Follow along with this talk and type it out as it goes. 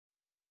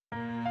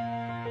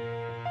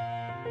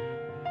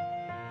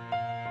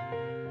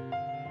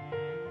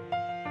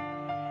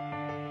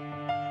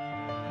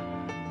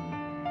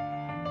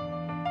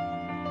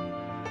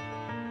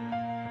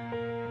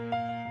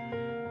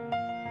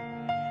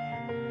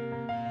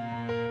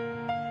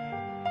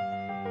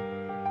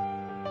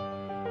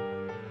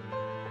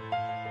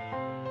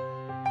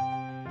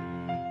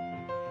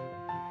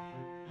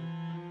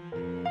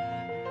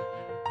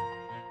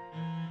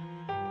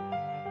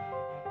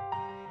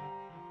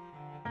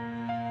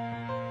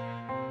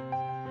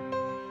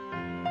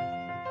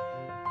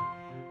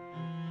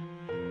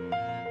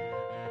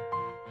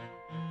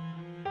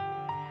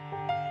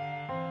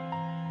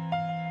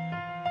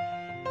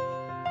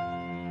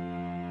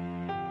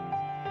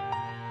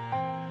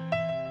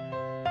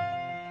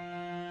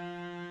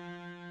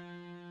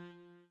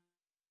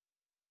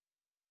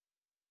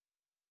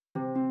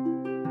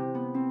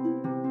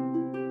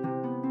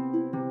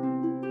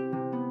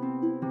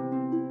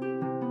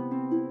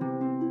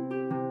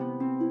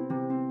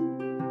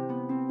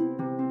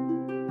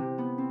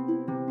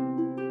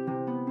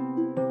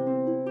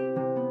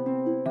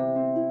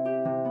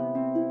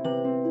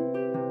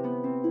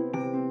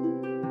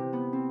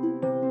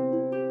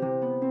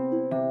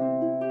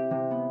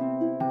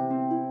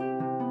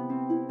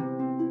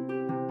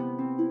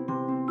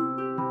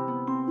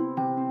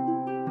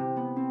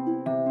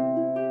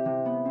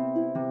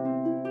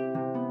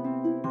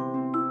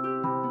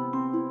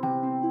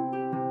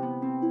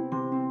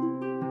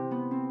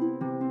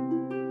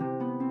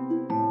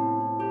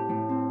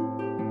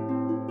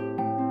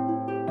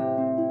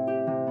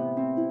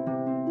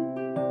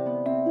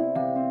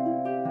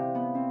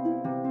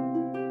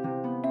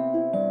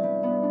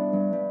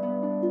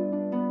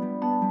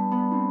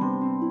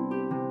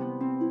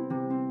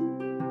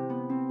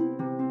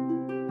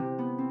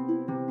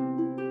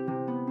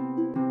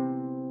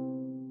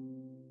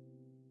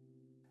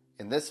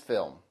this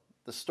film,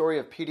 the story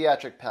of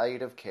pediatric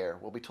palliative care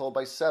will be told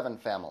by 7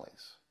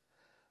 families.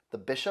 The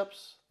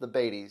Bishops, the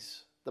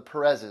Beatties, the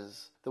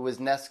Perezes, the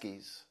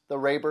Wisniewskis, the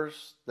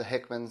Rabers, the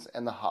Hickmans,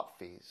 and the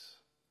Hopfees.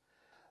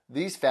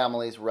 These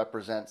families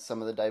represent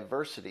some of the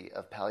diversity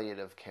of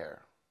palliative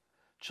care.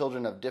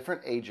 Children of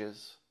different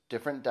ages,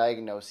 different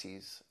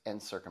diagnoses,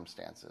 and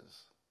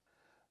circumstances.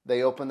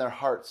 They open their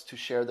hearts to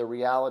share the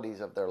realities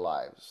of their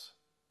lives,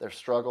 their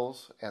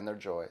struggles, and their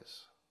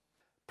joys.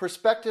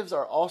 Perspectives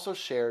are also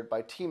shared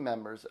by team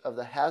members of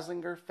the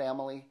Haslinger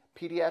Family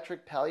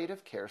Pediatric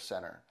Palliative Care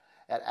Center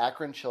at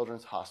Akron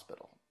Children's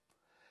Hospital.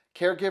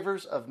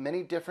 Caregivers of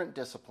many different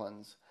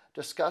disciplines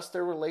discuss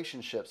their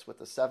relationships with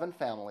the 7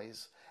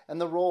 families and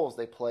the roles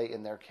they play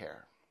in their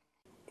care.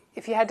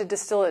 If you had to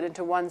distill it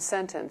into one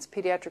sentence,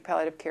 pediatric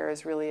palliative care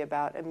is really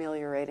about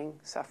ameliorating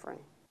suffering.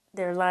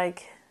 They're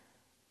like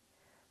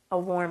a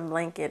warm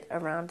blanket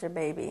around your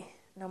baby.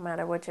 No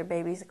matter what your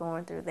baby's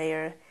going through, they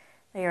are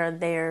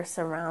there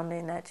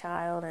surrounding that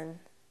child, and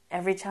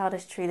every child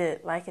is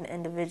treated like an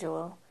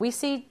individual. We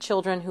see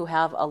children who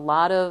have a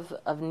lot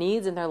of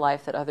needs in their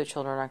life that other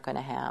children aren't going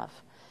to have.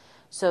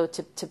 So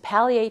to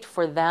palliate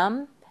for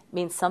them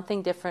means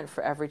something different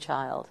for every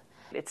child.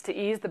 It's to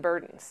ease the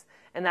burdens,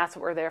 and that's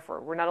what we're there for.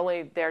 We're not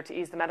only there to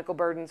ease the medical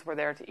burdens, we're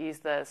there to ease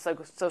the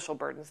social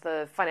burdens,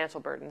 the financial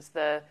burdens,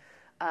 the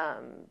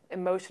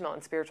emotional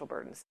and spiritual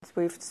burdens.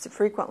 We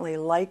frequently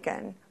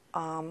liken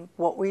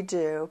what we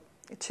do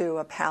to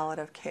a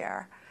palliative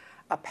care.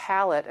 A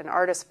palette, an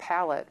artist's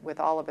palette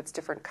with all of its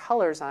different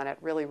colors on it,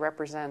 really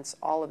represents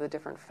all of the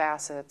different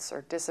facets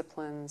or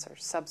disciplines or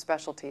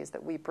subspecialties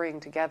that we bring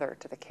together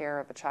to the care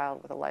of a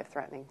child with a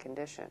life-threatening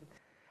condition.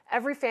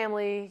 Every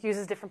family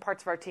uses different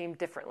parts of our team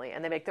differently,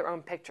 and they make their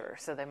own picture.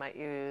 So they might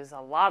use a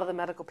lot of the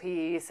medical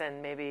piece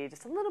and maybe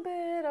just a little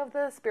bit of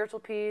the spiritual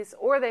piece,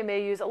 or they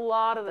may use a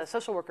lot of the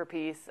social worker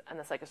piece and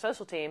the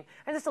psychosocial team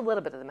and just a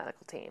little bit of the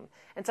medical team.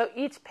 And so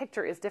each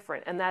picture is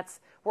different, and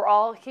we're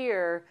all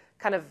here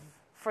kind of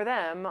for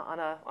them on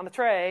a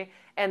tray,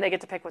 and they get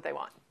to pick what they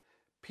want.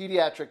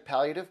 Pediatric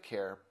palliative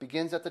care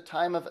begins at the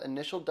time of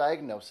initial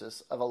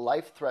diagnosis of a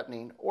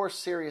life-threatening or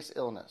serious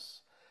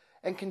illness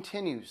and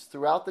continues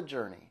throughout the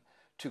journey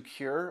to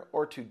cure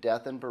or to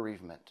death and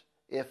bereavement,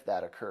 if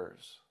that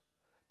occurs.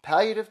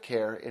 Palliative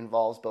care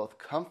involves both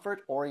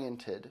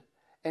comfort-oriented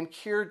and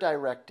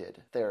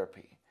cure-directed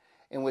therapy,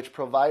 in which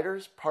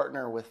providers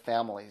partner with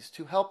families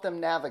to help them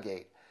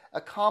navigate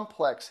a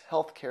complex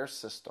healthcare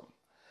system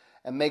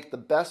and make the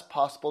best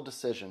possible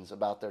decisions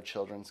about their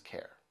children's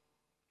care.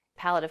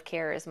 Palliative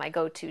care is my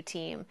go-to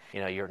team.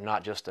 You're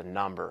not just a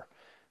number.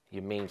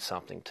 You mean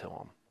something to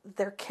them.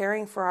 They're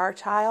caring for our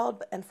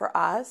child and for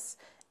us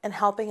and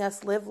helping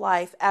us live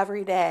life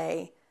every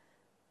day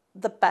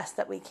the best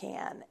that we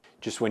can.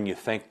 Just when you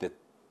think that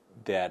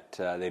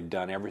they've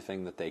done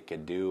everything that they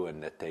could do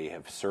and that they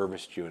have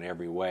serviced you in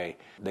every way,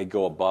 they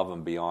go above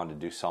and beyond to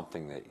do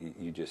something that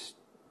you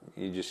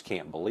just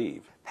can't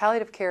believe.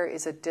 Palliative care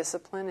is a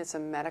discipline. It's a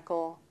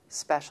medical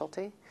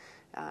specialty.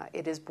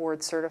 It is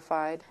board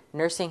certified.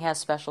 Nursing has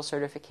special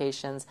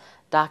certifications.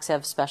 Docs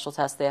have special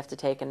tests they have to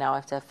take, and now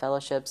have to have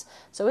fellowships.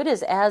 So it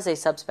is as a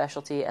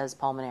subspecialty as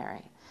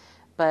pulmonary.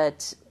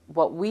 But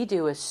what we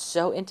do is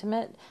so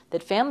intimate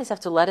that families have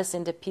to let us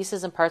into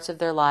pieces and parts of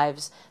their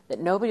lives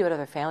that nobody but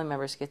other family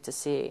members get to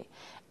see.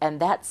 And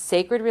that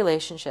sacred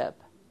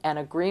relationship and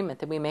agreement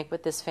that we make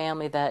with this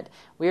family that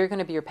we are going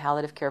to be your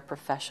palliative care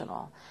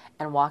professional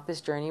and walk this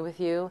journey with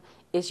you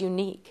is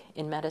unique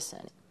in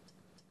medicine.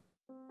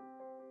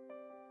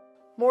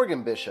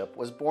 Morgan Bishop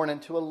was born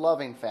into a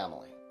loving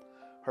family.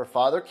 Her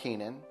father,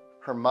 Keenan,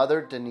 her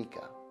mother,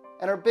 Danica,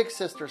 and her big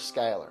sister,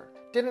 Skylar,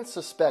 didn't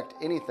suspect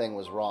anything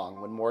was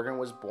wrong when Morgan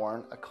was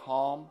born a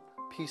calm,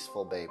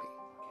 peaceful baby.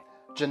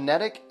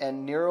 Genetic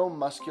and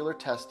neuromuscular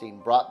testing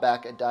brought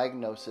back a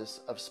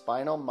diagnosis of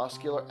spinal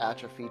muscular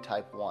atrophy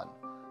type 1,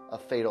 a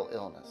fatal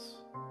illness.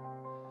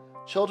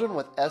 Children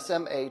with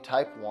SMA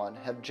type 1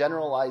 have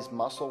generalized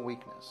muscle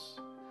weakness.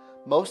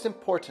 Most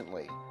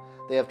importantly,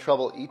 they have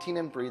trouble eating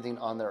and breathing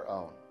on their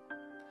own.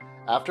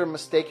 After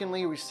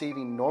mistakenly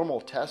receiving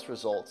normal test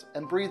results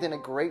and breathing a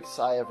great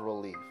sigh of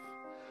relief,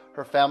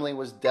 her family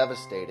was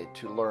devastated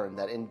to learn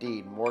that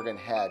indeed Morgan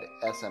had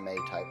SMA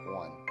type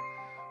 1,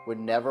 would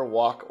never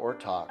walk or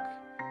talk,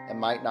 and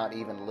might not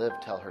even live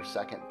till her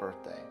 2nd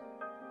birthday.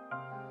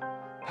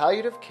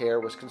 Palliative care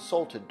was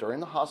consulted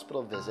during the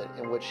hospital visit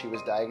in which she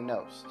was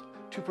diagnosed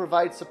to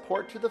provide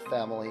support to the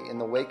family in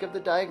the wake of the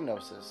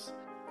diagnosis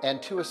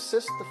and to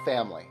assist the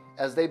family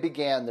as they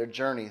began their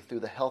journey through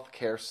the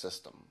healthcare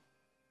system.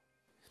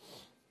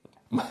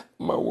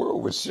 My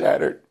world was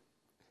shattered.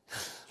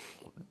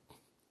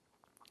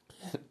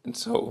 And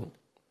so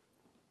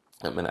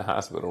I'm in a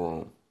hospital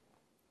room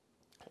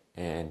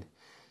and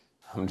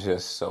I'm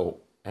just so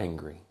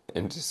angry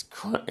and just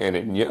crying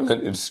and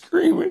yelling and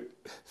screaming.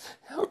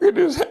 How could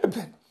this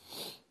happen?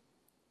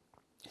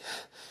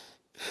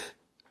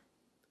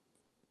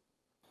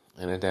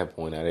 And at that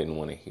point, I didn't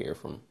want to hear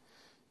from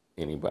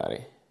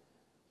anybody.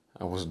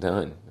 I was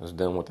done. I was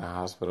done with the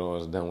hospital. I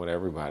was done with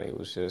everybody. It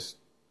was just,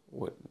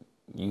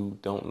 you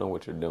don't know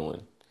what you're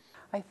doing.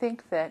 I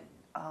think that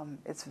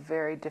it's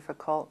very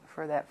difficult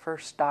for that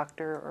first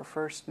doctor or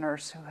first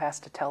nurse who has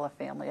to tell a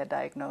family a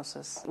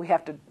diagnosis. We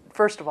have to,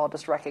 first of all,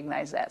 just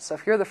recognize that. So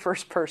if you're the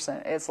first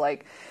person, it's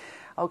like,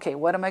 okay,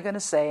 what am I going to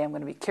say? I'm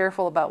going to be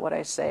careful about what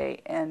I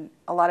say. And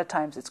a lot of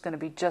times it's going to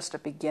be just a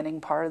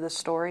beginning part of the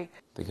story.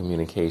 The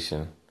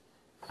communication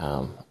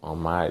on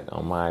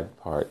my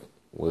part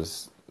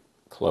was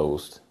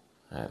closed.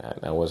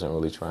 I wasn't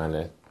really trying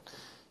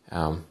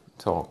to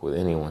talk with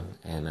anyone.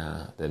 And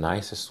the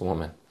nicest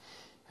woman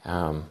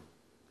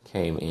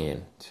came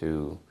in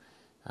to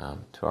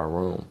our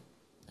room,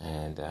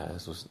 and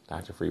this was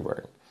Dr.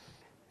 Freeberg.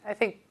 I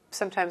think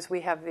sometimes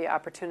we have the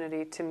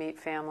opportunity to meet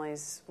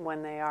families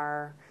when they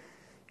are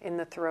in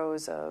the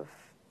throes of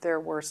their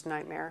worst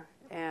nightmare,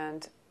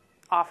 and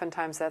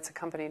oftentimes that's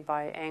accompanied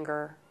by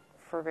anger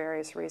for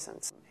various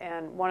reasons.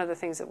 And one of the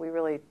things that we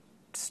really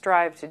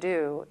strive to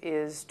do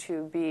is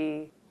to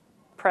be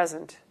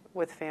present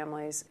with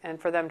families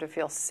and for them to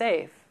feel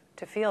safe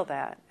to feel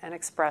that and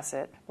express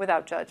it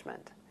without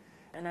judgment.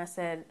 And I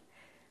said,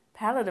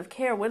 palliative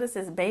care, what is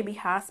this, baby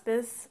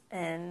hospice?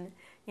 And,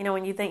 you know,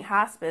 when you think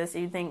hospice,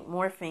 you think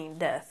morphine,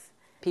 death.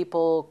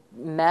 People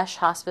mesh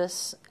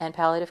hospice and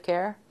palliative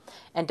care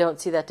and don't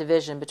see that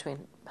division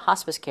between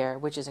hospice care,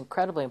 which is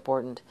incredibly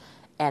important,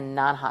 and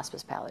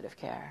non-hospice palliative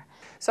care.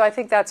 So I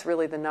think that's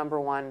really the number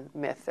one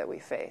myth that we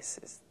face,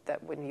 is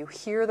that when you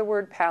hear the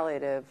word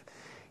palliative,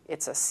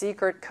 it's a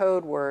secret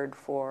code word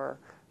for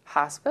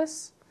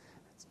hospice,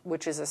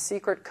 which is a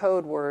secret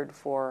code word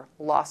for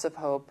loss of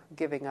hope,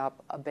 giving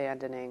up,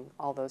 abandoning,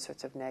 all those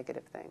sorts of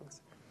negative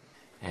things.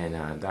 And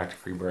Dr.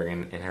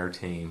 Freeberg and her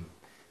team,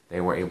 they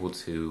were able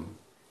to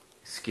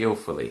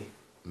skillfully,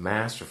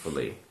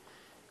 masterfully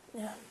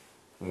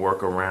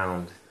work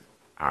around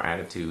our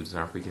attitudes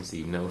and our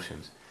preconceived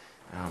notions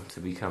to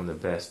become the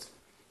best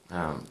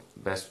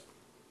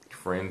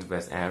friends,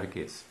 best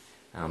advocates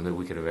that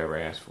we could have ever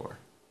asked for.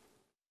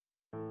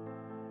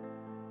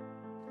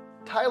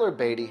 Tyler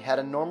Beatty had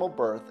a normal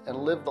birth and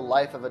lived the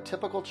life of a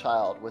typical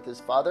child with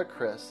his father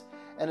Chris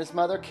and his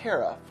mother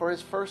Kara for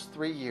his first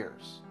 3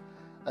 years,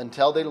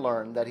 until they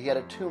learned that he had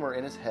a tumor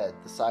in his head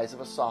the size of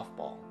a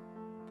softball.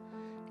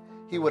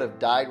 He would have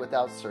died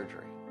without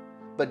surgery,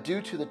 but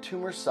due to the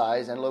tumor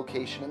size and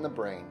location in the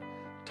brain,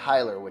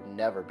 Tyler would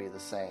never be the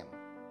same.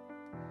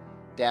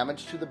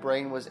 Damage to the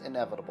brain was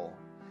inevitable,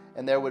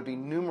 and there would be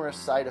numerous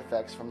side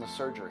effects from the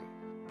surgery,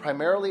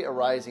 primarily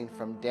arising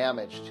from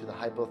damage to the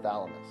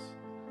hypothalamus,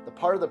 the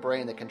part of the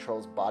brain that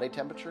controls body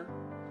temperature,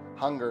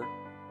 hunger,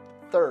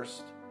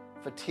 thirst,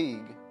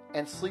 fatigue,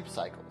 and sleep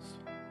cycles.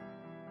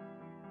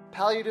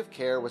 Palliative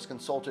care was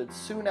consulted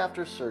soon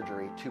after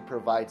surgery to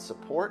provide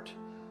support,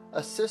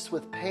 assist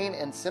with pain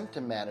and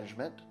symptom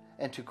management,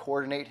 and to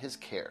coordinate his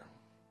care.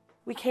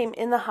 We came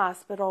in the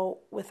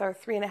hospital with our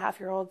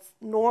 3.5-year-old's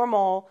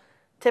normal,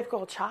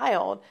 typical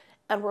child,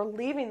 and we're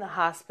leaving the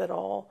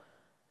hospital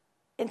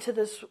into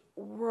this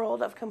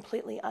world of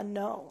completely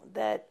unknown,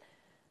 that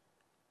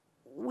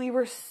we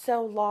were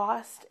so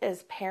lost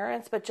as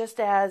parents, but just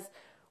as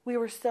we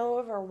were so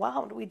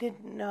overwhelmed, we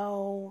didn't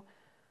know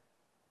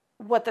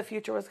what the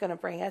future was going to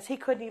bring us. He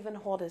couldn't even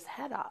hold his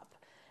head up.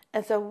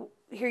 And so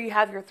here you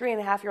have your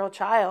 3.5-year-old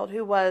child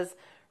who was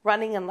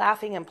running and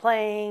laughing and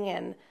playing,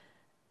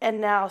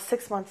 and now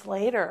 6 months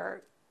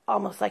later,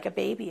 almost like a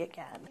baby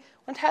again.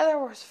 When Tyler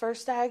was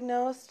first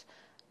diagnosed,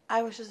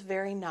 I was just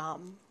very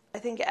numb. I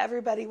think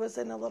everybody was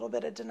in a little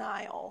bit of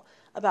denial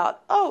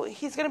about, oh,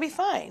 he's going to be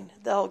fine.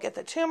 They'll get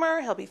the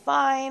tumor, he'll be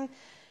fine.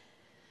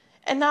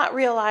 And not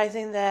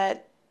realizing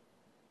that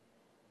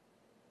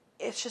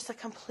it's just a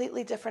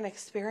completely different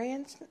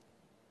experience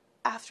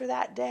after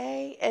that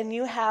day. And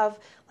you have,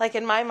 like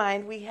in my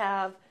mind, we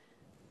have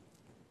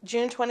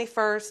June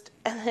 21st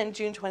and then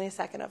June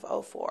 22nd of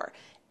 2004.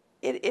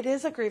 It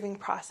is a grieving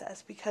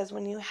process, because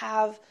when you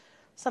have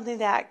something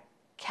that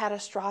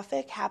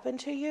catastrophic happen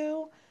to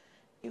you,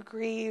 you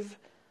grieve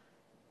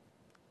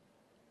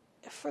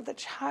for the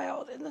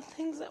child and the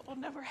things that will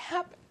never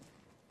happen.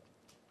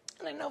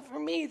 And I know for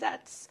me,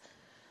 that's,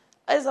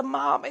 as a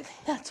mom, I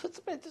think that's what's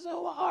been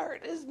so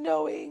hard, is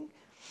knowing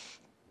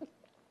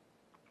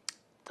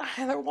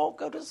Tyler won't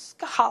go to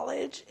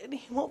college, and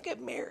he won't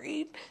get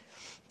married,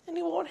 and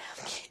he won't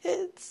have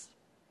kids.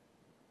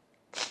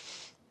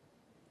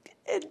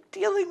 And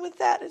dealing with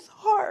that is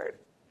hard.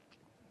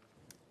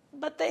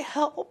 But they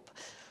help.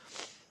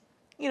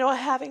 You know,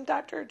 having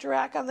Dr.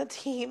 Dirac on the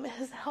team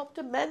has helped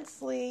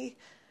immensely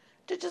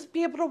to just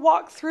be able to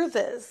walk through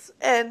this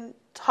and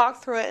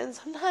talk through it, and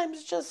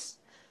sometimes just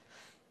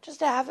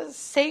to have a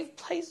safe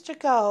place to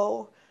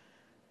go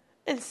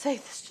and say,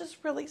 this just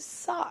really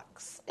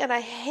sucks, and I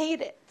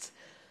hate it.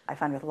 I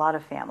find with a lot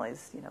of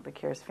families, you know,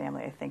 Bakir's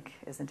family, I think,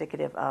 is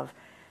indicative of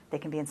they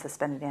can be in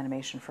suspended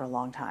animation for a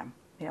long time.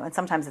 You know, and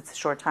sometimes it's a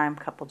short time,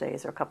 a couple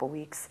days or a couple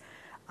weeks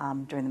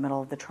during the middle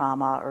of the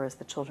trauma or as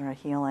the children are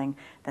healing,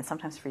 then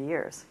sometimes for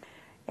years.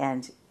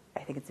 And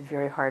I think it's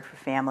very hard for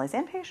families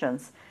and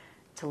patients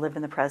to live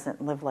in the present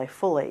and live life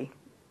fully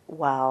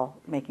while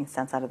making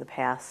sense out of the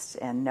past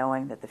and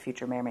knowing that the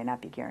future may or may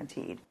not be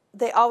guaranteed.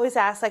 They always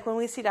ask, like when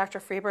we see Dr.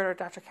 Freebird or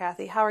Dr.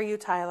 Kathy, how are you,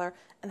 Tyler,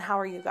 and how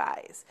are you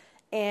guys?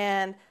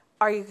 And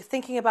are you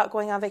thinking about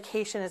going on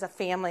vacation as a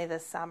family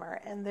this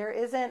summer? And there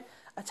isn't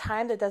a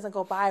time that doesn't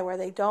go by where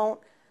they don't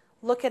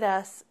look at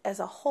us as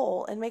a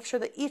whole and make sure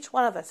that each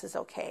one of us is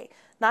okay.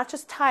 Not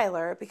just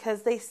Tyler,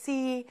 because they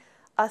see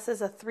us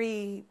as a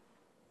three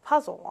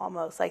puzzle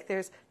almost. Like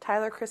there's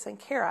Tyler, Chris, and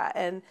Kara.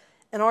 And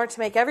in order to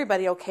make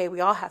everybody okay,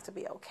 we all have to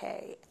be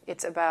okay.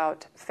 It's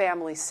about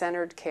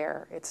family-centered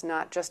care. It's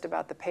not just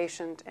about the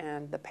patient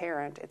and the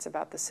parent. It's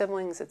about the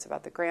siblings. It's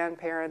about the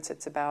grandparents.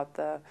 It's about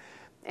the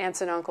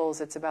aunts and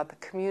uncles. It's about the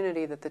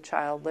community that the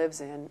child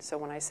lives in. So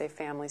when I say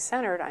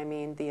family-centered, I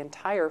mean the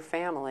entire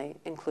family,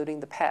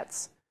 including the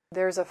pets.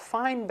 There's a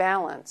fine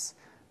balance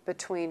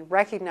between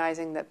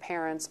recognizing that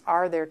parents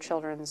are their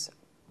children's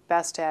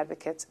best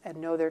advocates and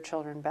know their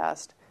children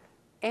best,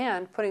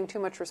 and putting too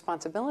much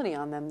responsibility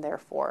on them,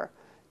 therefore,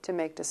 to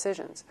make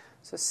decisions.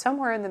 So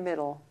somewhere in the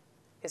middle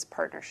is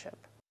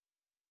partnership.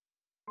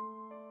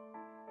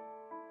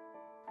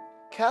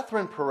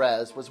 Catherine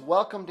Perez was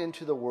welcomed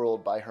into the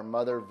world by her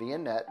mother,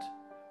 Vianette,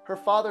 her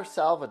father,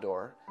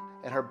 Salvador,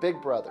 and her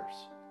big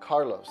brothers,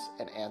 Carlos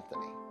and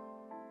Anthony.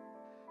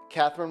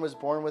 Catherine was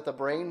born with a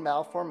brain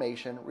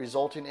malformation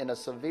resulting in a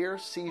severe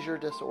seizure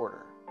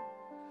disorder.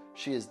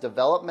 She is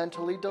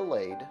developmentally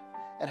delayed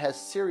and has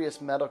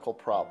serious medical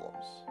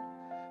problems.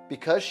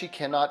 Because she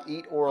cannot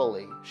eat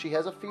orally, she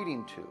has a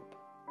feeding tube.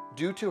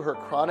 Due to her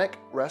chronic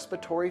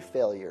respiratory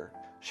failure,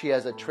 she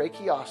has a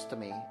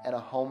tracheostomy and a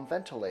home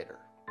ventilator.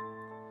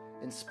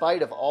 In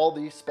spite of all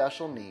these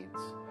special needs,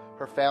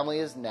 her family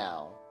is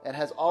now, and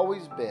has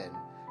always been,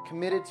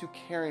 committed to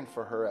caring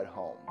for her at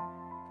home.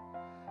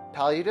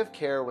 Palliative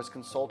care was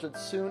consulted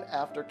soon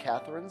after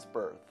Catherine's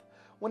birth,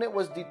 when it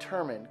was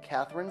determined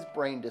Catherine's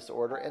brain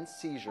disorder and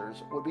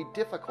seizures would be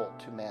difficult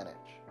to manage.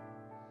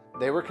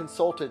 They were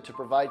consulted to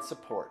provide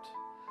support,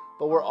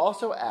 but were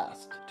also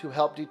asked to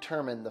help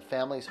determine the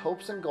family's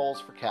hopes and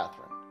goals for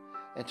Catherine,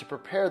 and to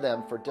prepare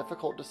them for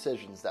difficult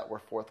decisions that were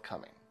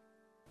forthcoming.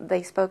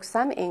 They spoke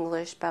some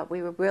English, but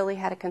we really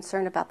had a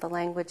concern about the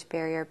language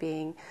barrier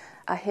being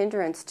a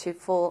hindrance to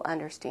full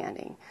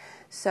understanding.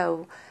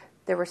 So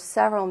there were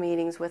several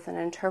meetings with an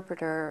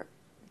interpreter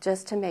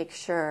just to make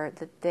sure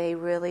that they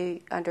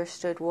really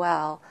understood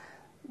well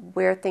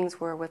where things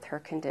were with her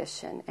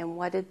condition and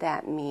what did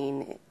that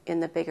mean in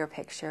the bigger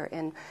picture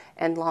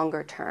and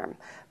longer term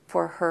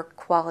for her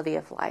quality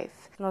of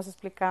life. Nos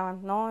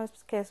explicaban, no, es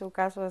que su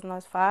caso no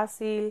es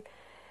fácil,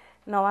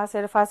 no va a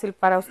ser fácil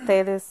para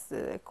ustedes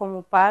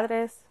como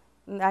padres,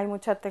 hay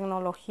mucha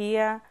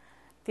tecnología,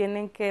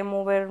 tienen que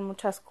mover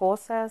muchas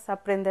cosas,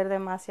 aprender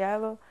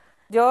demasiado.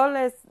 Yo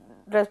les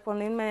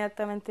respondí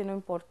inmediatamente, no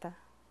importa.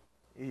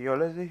 Y yo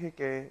les dije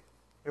que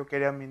yo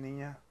quería a mi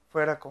niña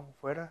fuera como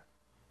fuera.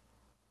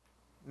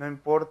 No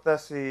importa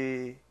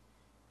si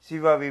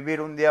iba a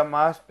vivir un día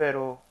más,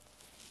 pero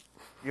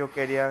yo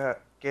quería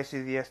que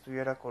ese día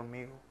estuviera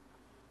conmigo.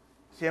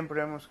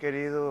 Siempre hemos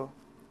querido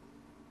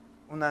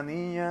una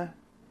niña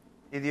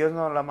y Dios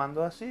nos la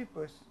mandó así,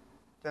 pues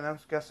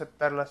tenemos que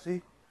aceptarla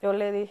así. Yo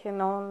le dije,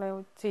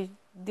 no, si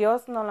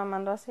Dios nos la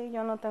mandó así,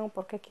 yo no tengo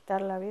por qué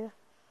quitar la vida.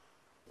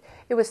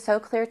 It was so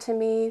clear to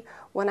me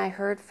when I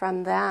heard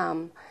from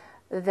them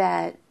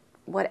that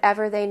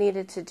whatever they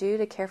needed to do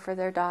to care for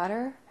their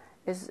daughter,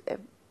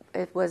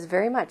 it was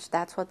very much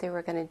that's what they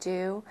were going to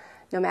do,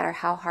 no matter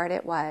how hard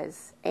it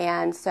was.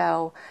 And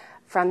so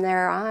from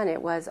there on,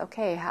 it was,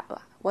 okay,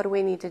 what do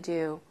we need to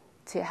do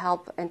to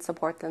help and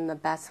support them the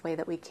best way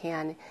that we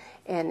can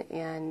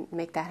and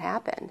make that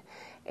happen?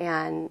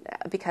 And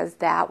because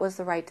that was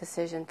the right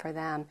decision for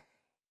them.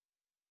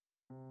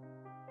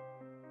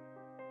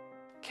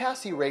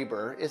 Cassie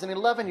Rayber is an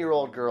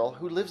 11-year-old girl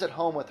who lives at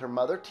home with her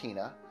mother,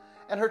 Tina,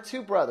 and her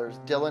two brothers,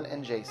 Dylan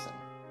and Jason.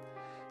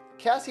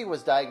 Cassie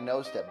was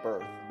diagnosed at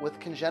birth with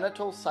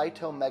congenital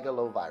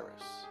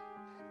cytomegalovirus.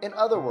 In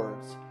other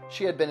words,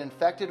 she had been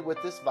infected with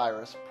this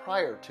virus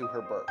prior to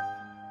her birth.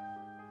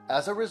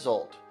 As a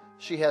result,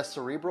 she has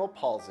cerebral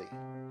palsy,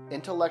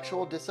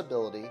 intellectual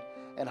disability,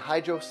 and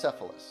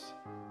hydrocephalus.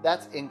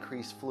 That's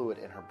increased fluid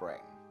in her brain.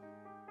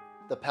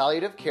 The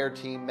palliative care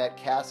team met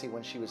Cassie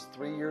when she was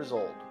 3 years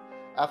old,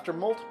 after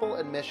multiple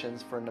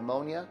admissions for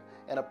pneumonia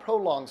and a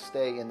prolonged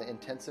stay in the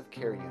intensive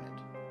care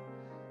unit.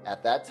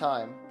 At that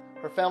time,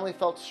 her family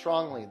felt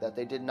strongly that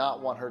they did not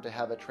want her to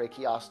have a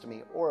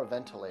tracheostomy or a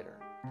ventilator.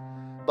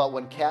 But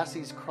when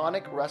Cassie's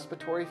chronic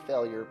respiratory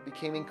failure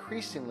became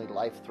increasingly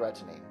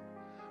life-threatening,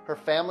 her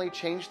family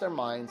changed their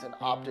minds and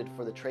opted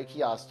for the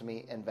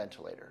tracheostomy and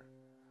ventilator.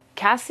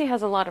 Cassie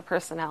has a lot of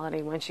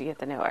personality once you get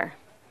to know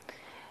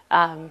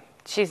her.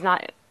 She's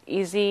not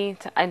easy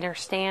to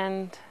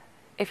understand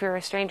if you're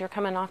a stranger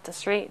coming off the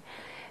street,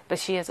 but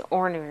she is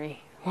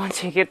ornery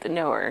once you get to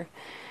know her.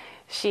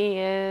 She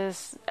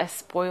is a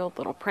spoiled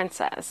little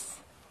princess.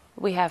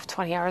 We have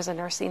 20 hours of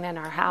nursing in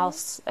our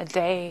house a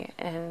day,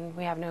 and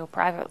we have no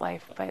private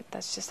life, but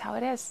that's just how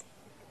it is.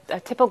 A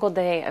typical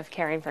day of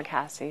caring for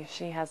Cassie,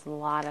 she has a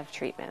lot of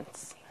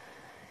treatments.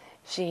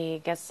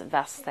 She gets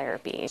vest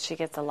therapy. She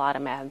gets a lot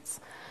of meds.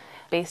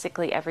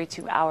 Basically, every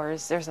 2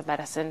 hours, there's a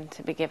medicine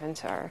to be given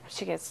to her.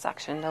 She gets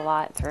suctioned a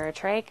lot through her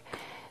trach.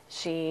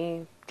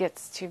 She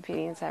gets tube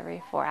feedings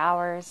every 4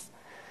 hours.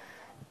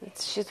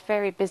 She's a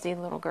very busy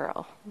little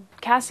girl.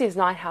 Cassie is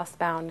not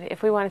housebound.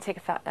 If we want to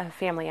take a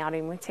family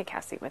outing, we take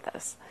Cassie with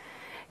us.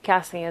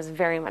 Cassie is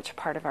very much a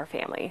part of our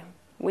family.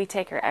 We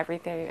take her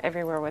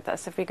everywhere with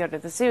us. If we go to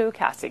the zoo,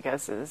 Cassie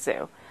goes to the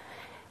zoo.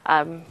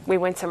 We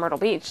went to Myrtle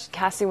Beach.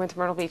 Cassie went to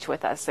Myrtle Beach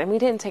with us, and we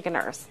didn't take a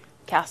nurse.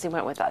 Cassie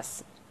went with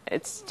us.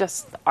 It's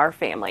just our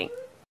family.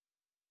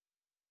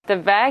 The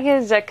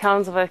baggage that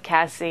comes with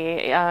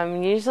Cassie,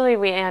 usually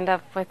we end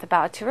up with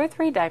about 2 or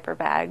 3 diaper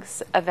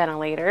bags, a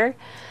ventilator,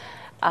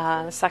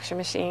 suction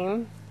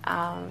machine.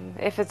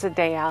 If it's a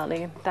day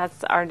outing,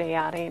 that's our day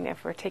outing.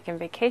 If we're taking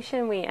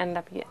vacation, we end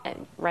up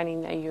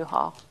renting a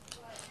U-Haul.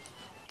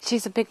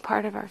 She's a big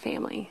part of our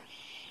family.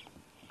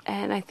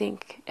 And I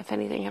think if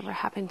anything ever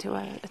happened to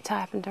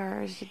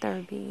her, there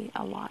would be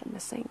a lot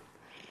missing.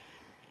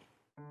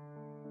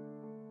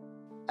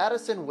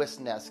 Addison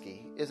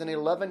Wisniewski is an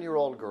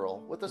 11-year-old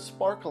girl with a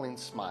sparkling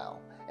smile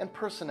and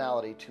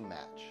personality to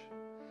match.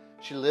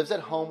 She lives at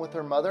home with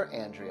her mother,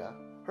 Andrea,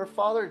 her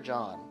father,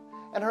 John,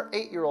 and her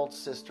 8-year-old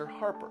sister,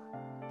 Harper.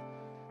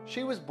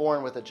 She was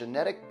born with a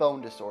genetic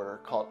bone disorder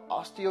called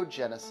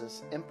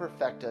osteogenesis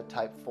imperfecta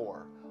type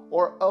 4,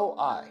 or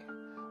OI,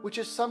 which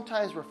is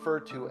sometimes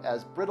referred to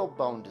as brittle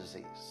bone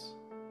disease.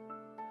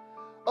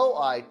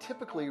 OI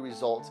typically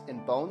results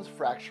in bones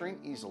fracturing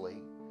easily,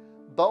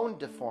 bone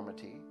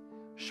deformity,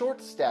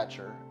 short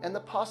stature, and the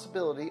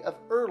possibility of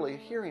early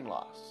hearing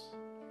loss.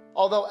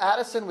 Although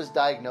Addison was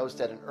diagnosed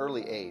at an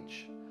early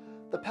age,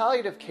 the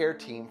palliative care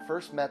team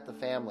first met the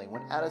family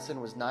when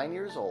Addison was 9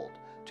 years old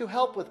to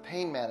help with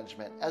pain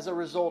management as a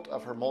result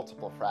of her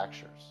multiple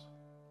fractures.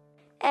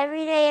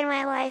 Every day in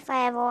my life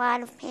I have a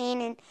lot of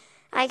pain, and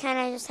I kind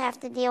of just have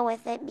to deal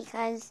with it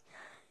because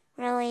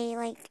really,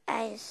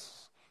 I just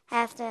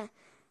have to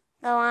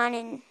go on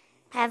and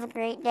have a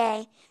great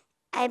day.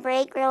 I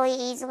break really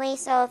easily,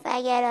 so if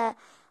I get a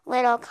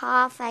little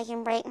cough, I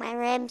can break my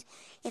ribs.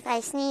 If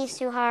I sneeze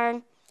too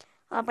hard,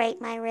 I'll break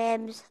my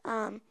ribs.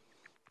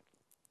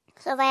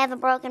 So if I have a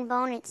broken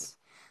bone, it's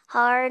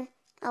hard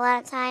a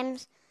lot of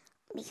times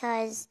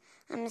because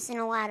I'm just in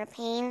a lot of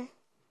pain.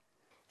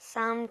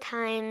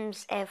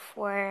 Sometimes if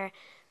we're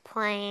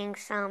playing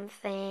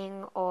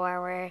something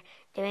or we're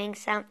doing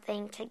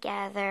something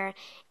together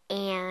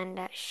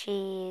and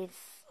she's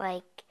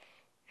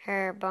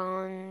her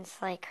bones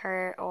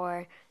hurt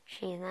or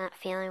she's not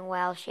feeling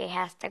well, she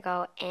has to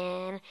go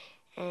in,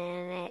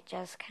 and it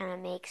just kind of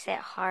makes it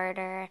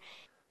harder.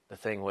 The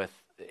thing with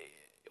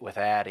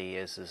Addie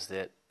is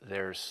that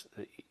there's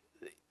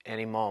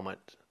any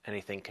moment,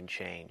 anything can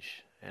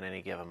change in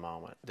any given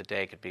moment. The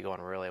day could be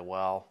going really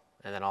well,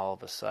 and then all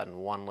of a sudden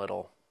one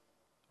little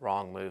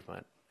wrong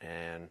movement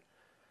and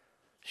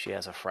she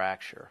has a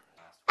fracture.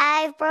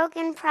 I've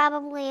broken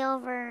probably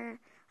over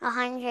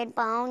 100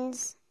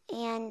 bones,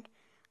 and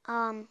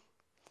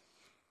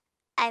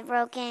I've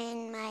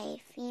broken my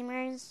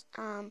femurs.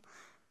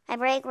 I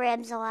break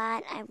ribs a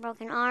lot. I've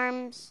broken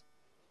arms,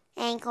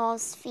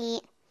 ankles,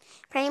 feet.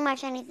 Pretty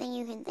much anything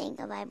you can think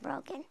of I've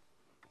broken.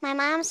 My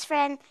mom's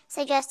friend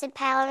suggested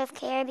palliative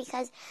care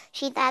because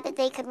she thought that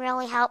they could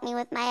really help me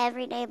with my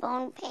everyday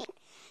bone pain.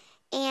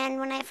 And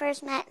when I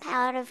first met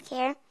palliative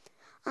care,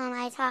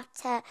 I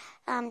talked to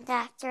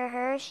Dr.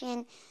 Hirsch,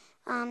 and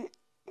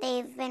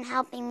they've been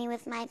helping me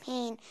with my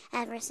pain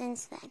ever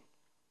since then.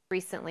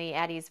 Recently,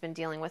 Addie's been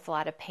dealing with a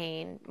lot of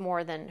pain,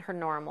 more than her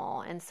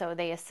normal, and so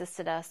they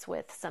assisted us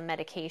with some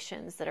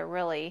medications that are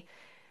really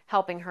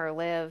helping her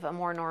live a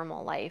more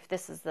normal life.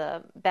 This is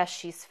the best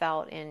she's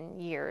felt in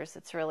years.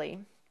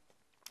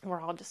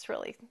 We're all just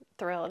really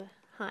thrilled,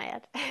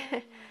 Hyatt,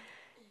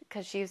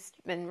 because she's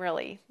been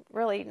really,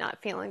 really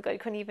not feeling good.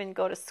 Couldn't even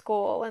go to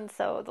school, and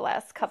so the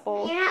last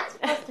couple... You're not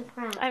supposed to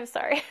cry. I'm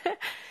sorry.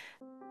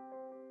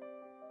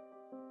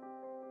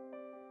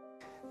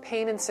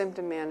 Pain and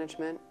symptom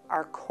management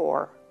are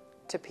core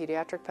to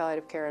pediatric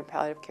palliative care and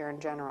palliative care in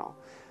general.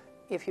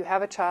 If you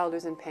have a child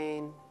who's in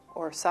pain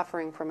or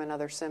suffering from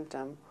another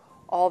symptom,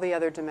 all the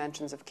other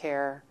dimensions of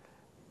care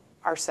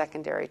are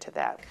secondary to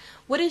that.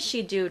 What does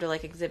she do to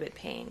exhibit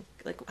pain?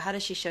 How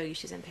does she show you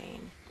she's in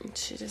pain?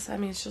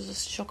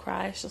 She'll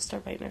cry. She'll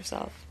start biting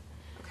herself.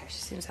 Okay. She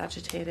seems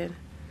agitated.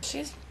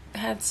 She's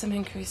had some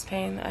increased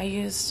pain. I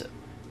used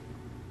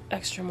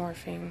extra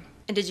morphine.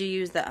 And did you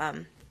use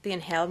the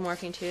inhaled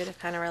morphine too to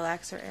kind of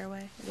relax her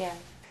airway? Yeah.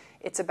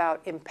 It's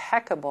about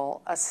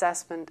impeccable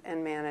assessment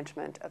and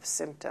management of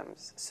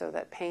symptoms so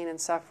that pain and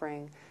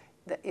suffering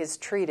that is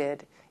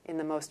treated in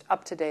the most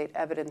up-to-date,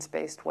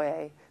 evidence-based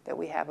way that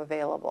we have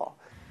available.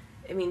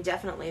 I mean,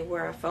 definitely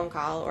we're a phone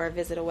call or a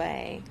visit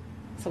away.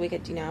 So we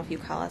could, if you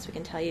call us, we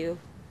can tell you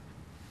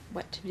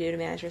what to do to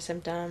manage your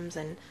symptoms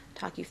and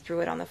talk you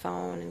through it on the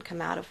phone and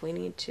come out if we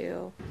need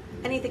to.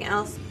 Anything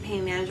else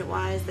pain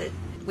management-wise that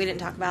we didn't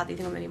talk about that you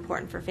think would be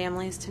important for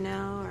families to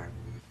know? Or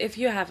if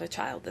you have a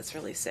child that's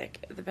really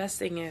sick, the best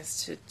thing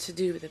is to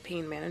do the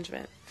pain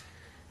management.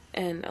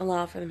 and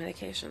allow for the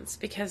medications,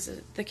 because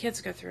the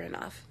kids go through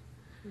enough.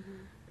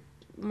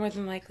 More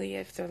than likely,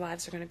 if their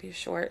lives are going to be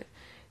short,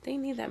 they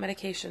need that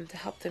medication to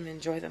help them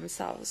enjoy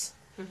themselves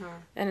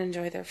and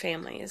enjoy their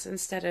families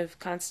instead of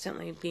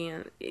constantly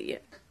being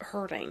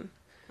hurting.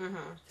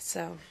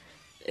 So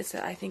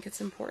I think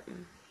it's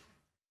important.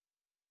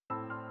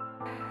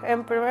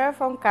 En primera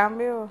fue un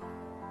cambio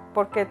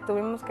porque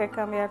tuvimos que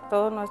cambiar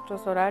todos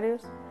nuestros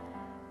horarios,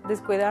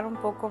 descuidar un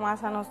poco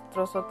más a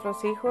nuestros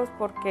otros hijos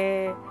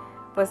porque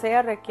pues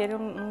ella requiere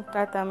un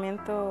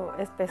tratamiento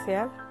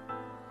especial.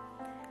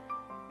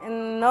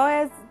 No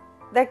es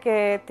de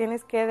que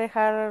tienes que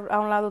dejar a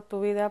un lado tu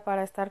vida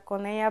para estar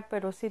con ella,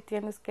 pero sí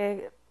tienes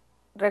que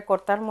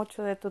recortar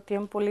mucho de tu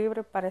tiempo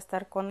libre para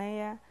estar con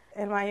ella.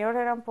 El mayor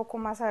era un poco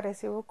más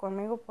agresivo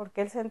conmigo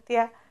porque él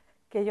sentía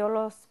que yo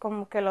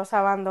como que los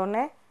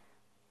abandoné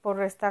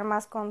por estar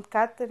más con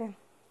Catherine.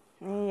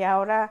 Y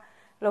ahora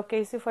lo que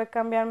hice fue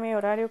cambiar mi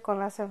horario con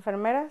las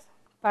enfermeras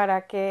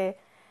para que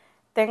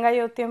tenga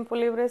yo tiempo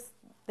libre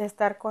de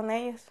estar con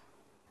ellos.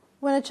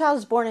 When a child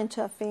is born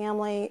into a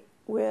family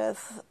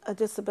with a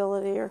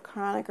disability or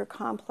chronic or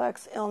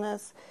complex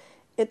illness,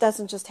 it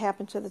doesn't just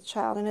happen to the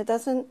child, and it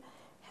doesn't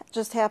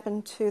just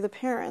happen to the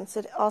parents.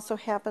 It also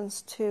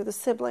happens to the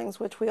siblings,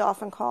 which we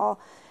often call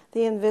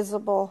the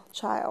invisible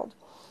child.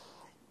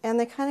 And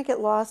they kind of get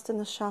lost in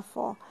the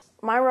shuffle.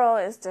 My role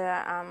is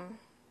to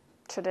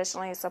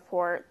traditionally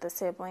support the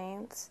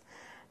siblings,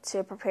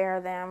 to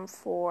prepare them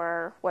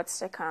for what's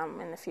to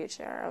come in the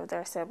future of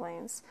their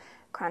siblings'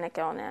 chronic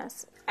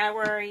illness. I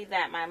worry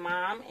that my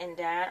mom and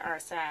dad are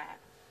sad.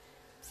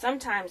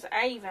 Sometimes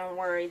I even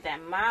worry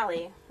that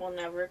Molly will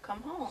never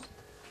come home.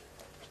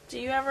 Do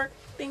you ever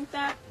think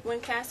that when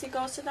Cassie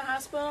goes to the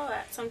hospital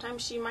that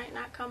sometimes she might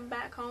not come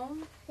back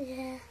home?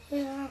 Yeah.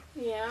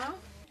 Yeah?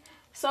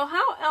 So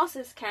how else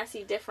is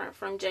Cassie different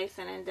from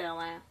Jason and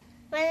Dylan?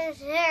 My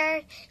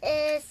hair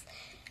is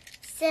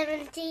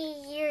 70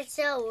 years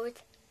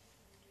old.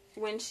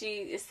 When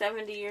she is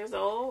 70 years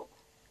old?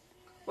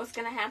 What's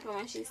going to happen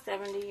when she's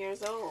 70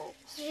 years old?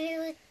 She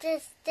would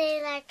just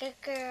stay like a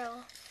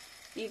girl.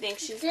 You think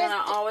she's going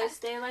to always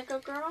stay like a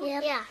girl?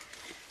 Yep.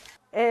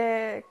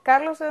 Yeah.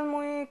 Carlos es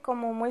muy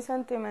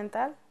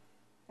sentimental,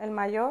 el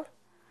mayor,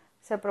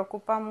 se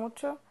preocupa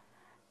mucho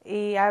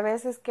y a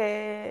veces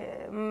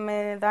que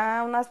me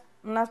da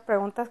unas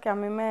preguntas que a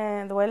mí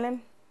me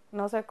duelen,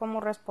 no sé cómo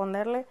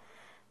responderle,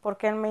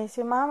 porque él me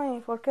dice,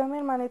 mami, ¿por qué mi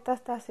hermanita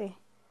está así?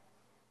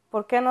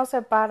 ¿Por qué no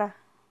se para?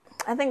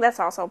 I think that's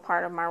also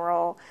part of my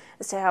role,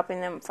 is to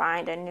helping them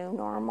find a new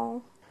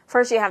normal.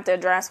 First, you have to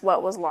address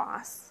what was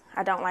lost.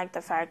 I don't like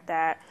the fact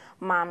that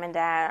mom and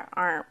dad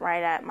aren't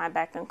right at my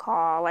beck and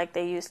call like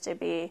they used to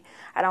be.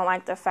 I don't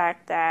like the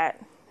fact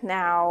that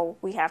now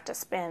we have to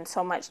spend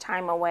so much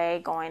time away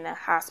going to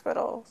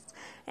hospitals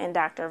and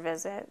doctor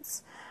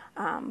visits.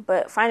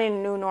 But finding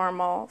a new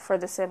normal for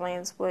the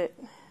siblings would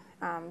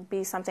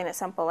be something as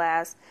simple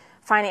as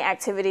finding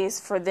activities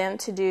for them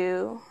to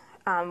do,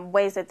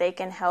 ways that they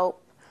can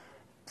help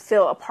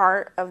feel a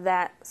part of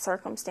that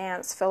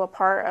circumstance, feel a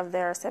part of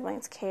their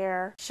siblings'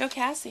 care. Show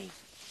Cassie.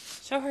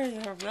 Show her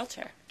her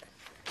wheelchair.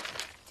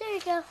 There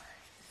you go.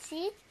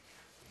 See?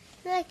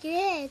 Look, it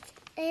is.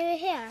 Over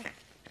here.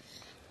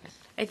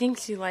 I think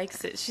she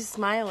likes it. She's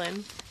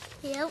smiling.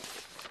 Yep.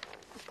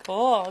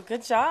 Cool.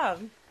 Good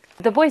job.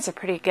 The boys are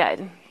pretty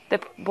good. The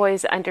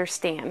boys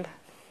understand.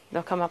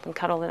 They'll come up and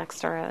cuddle next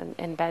to her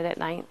in bed at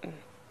night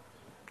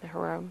in her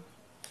room.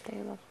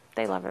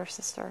 They love her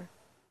sister.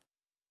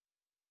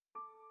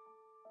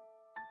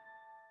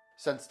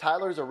 Since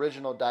Tyler's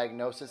original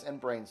diagnosis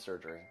and brain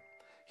surgery,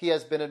 he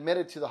has been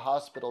admitted to the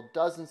hospital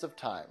dozens of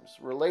times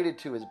related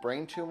to his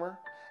brain tumor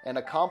and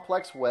a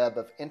complex web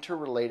of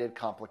interrelated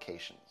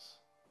complications.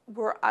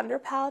 We're under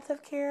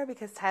palliative care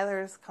because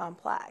Tyler is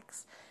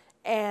complex.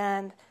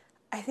 And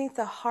I think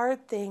the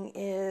hard thing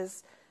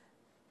is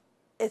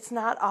it's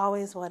not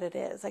always what it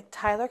is. Like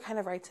Tyler kind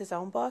of writes his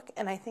own book,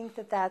 and I think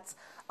that that's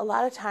a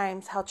lot of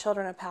times how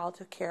children in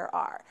palliative care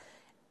are.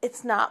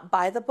 It's not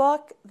by the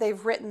book.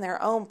 They've written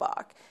their own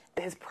book.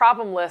 His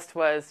problem list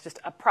was just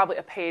probably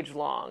a page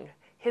long.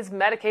 His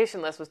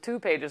medication list was 2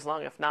 pages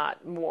long, if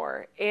not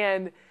more.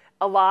 And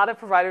a lot of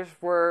providers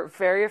were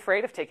very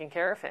afraid of taking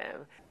care of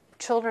him.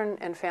 Children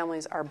and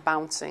families are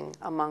bouncing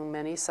among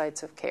many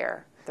sites of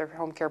care. Their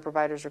home care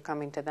providers are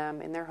coming to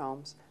them in their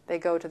homes. They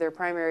go to their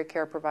primary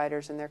care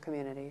providers in their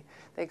community.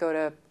 They go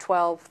to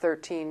 12,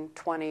 13,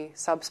 20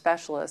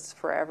 subspecialists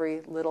for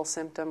every little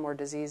symptom or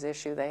disease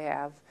issue they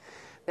have.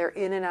 They're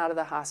in and out of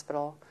the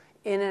hospital,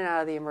 in and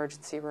out of the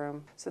emergency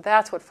room. So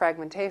that's what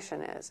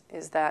fragmentation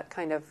is that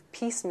kind of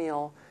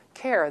piecemeal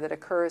care that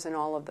occurs in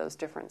all of those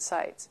different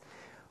sites.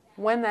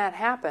 When that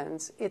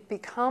happens, it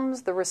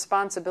becomes the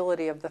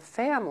responsibility of the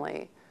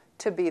family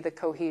to be the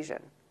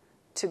cohesion,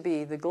 to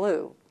be the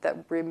glue that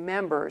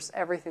remembers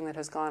everything that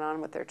has gone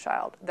on with their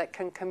child, that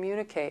can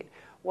communicate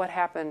what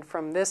happened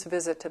from this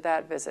visit to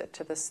that visit,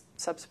 to this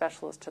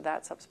subspecialist to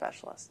that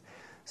subspecialist.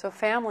 So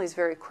families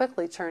very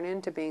quickly turn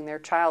into being their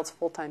child's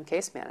full-time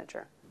case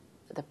manager.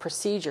 the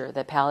procedure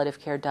that palliative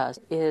care does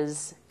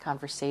is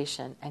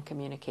conversation and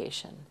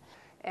communication.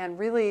 And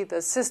really,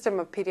 the system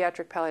of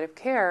pediatric palliative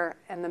care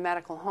and the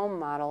medical home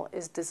model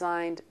is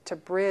designed to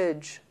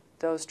bridge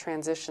those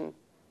transition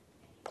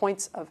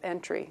points of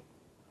entry.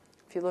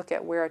 If you look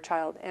at where a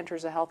child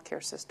enters a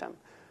healthcare system,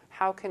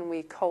 how can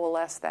we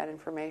coalesce that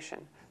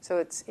information? So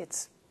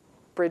it's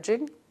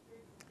bridging,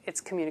 it's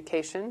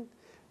communication,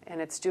 and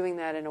it's doing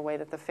that in a way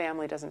that the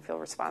family doesn't feel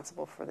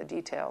responsible for the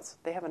details.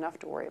 They have enough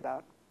to worry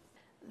about.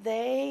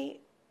 They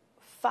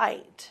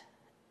fight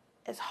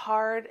as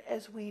hard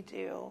as we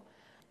do.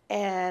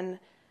 And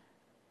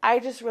I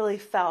just really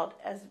felt,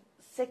 as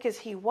sick as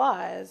he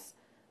was,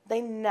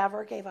 they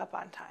never gave up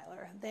on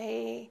Tyler.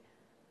 They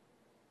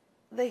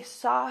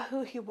saw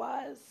who he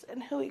was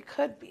and who he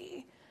could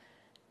be.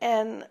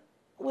 And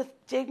with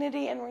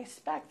dignity and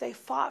respect, they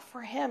fought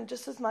for him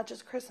just as much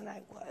as Chris and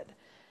I would.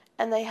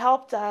 And they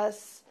helped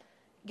us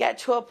get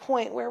to a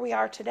point where we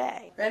are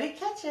today. Ready?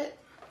 Catch it.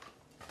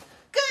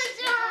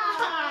 Good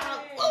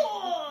job!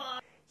 Oh!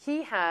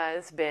 He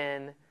has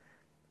been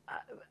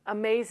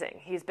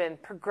amazing. He's been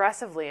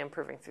progressively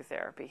improving through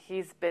therapy.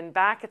 He's been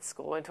back at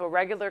school into a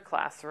regular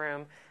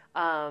classroom,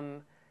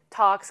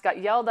 got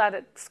yelled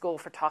at school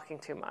for talking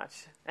too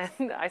much.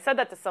 And I said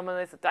that to someone,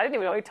 and they said, I didn't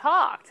even know he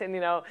talked. And,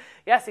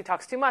 yes, he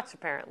talks too much,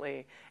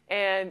 apparently.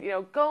 And,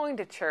 going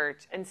to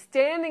church and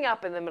standing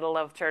up in the middle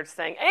of church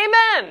saying,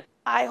 Amen!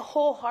 I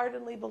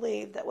wholeheartedly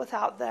believe that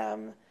without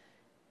them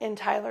in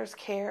Tyler's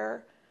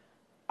care,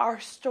 our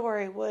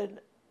story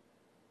would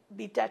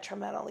be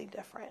detrimentally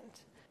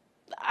different.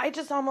 I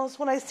just almost,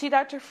 when I see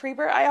Dr.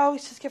 Freebert, I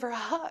always just give her a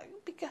hug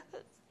because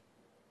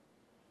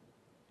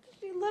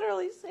she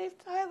literally saved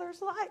Tyler's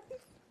life.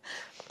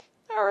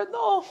 Her and the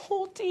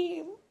whole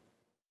team.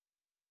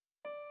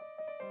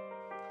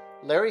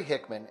 Larry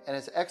Hickman and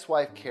his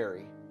ex-wife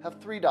Carrie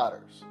have 3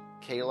 daughters,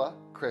 Kayla,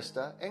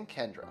 Krista, and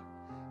Kendra,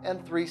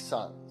 and 3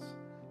 sons,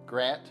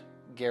 Grant,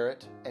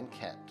 Garrett, and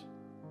Kent.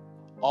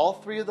 All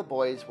 3 of the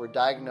boys were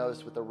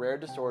diagnosed with a rare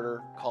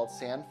disorder called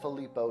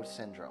Sanfilippo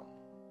syndrome.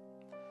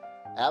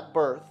 At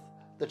birth,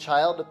 the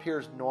child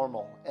appears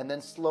normal and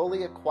then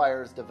slowly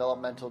acquires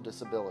developmental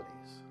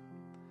disabilities.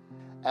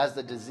 As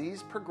the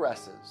disease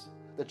progresses,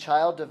 the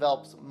child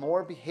develops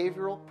more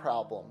behavioral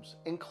problems,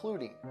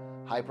 including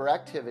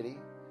hyperactivity,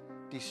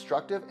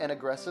 destructive and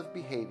aggressive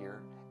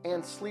behavior,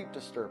 and sleep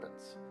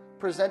disturbance,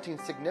 presenting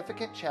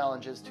significant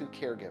challenges to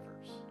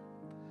caregivers.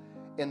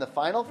 In the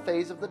final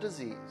phase of the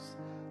disease,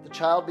 the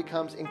child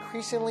becomes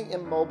increasingly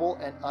immobile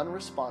and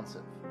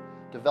unresponsive,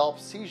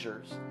 develops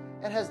seizures,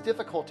 and has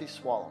difficulty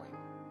swallowing.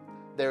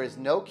 There is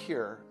no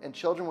cure, and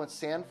children with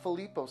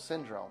Sanfilippo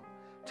syndrome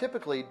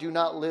typically do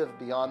not live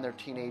beyond their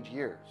teenage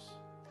years.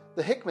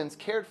 The Hickmans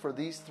cared for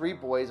these 3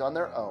 boys on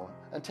their own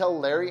until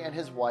Larry and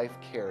his wife,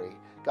 Carrie,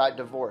 got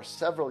divorced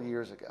several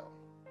years ago.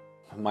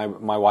 My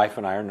wife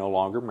and I are no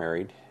longer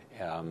married,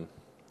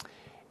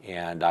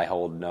 and I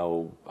hold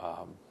no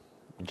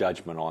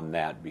judgment on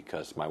that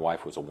because my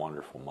wife was a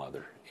wonderful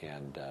mother.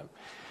 And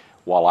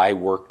while I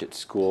worked at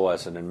school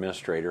as an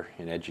administrator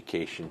in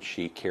education,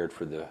 she cared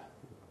for the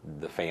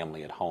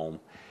family at home.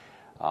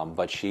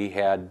 But she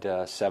had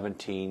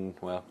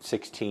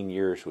 16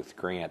 years with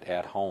Grant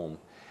at home,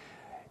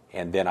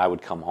 and then I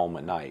would come home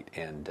at night.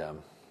 And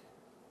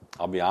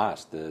I'll be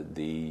honest,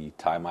 the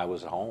time I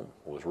was at home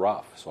was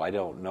rough, so I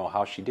don't know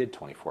how she did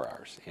 24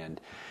 hours. And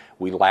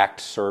we lacked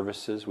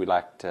services, we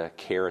lacked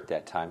care at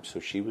that time, so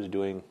she was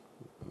doing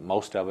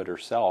most of it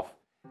herself.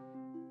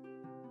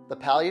 The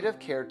palliative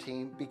care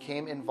team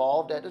became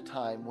involved at a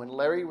time when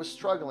Larry was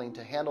struggling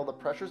to handle the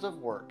pressures of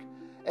work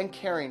and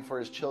caring for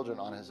his children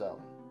on his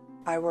own.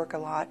 I work a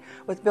lot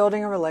with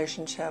building a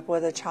relationship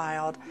with a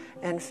child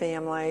and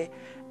family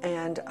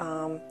and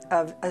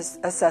of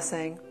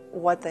assessing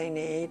what they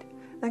need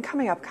and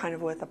coming up kind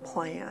of with a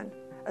plan,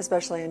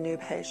 especially a new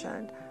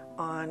patient,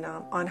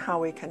 on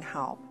how we can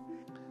help.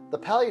 The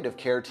palliative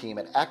care team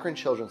at Akron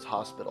Children's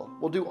Hospital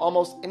will do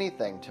almost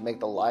anything to make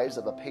the lives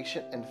of a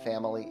patient and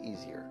family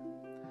easier.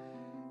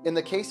 In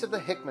the case of the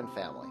Hickman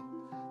family,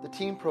 the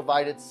team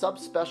provided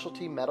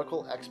subspecialty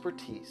medical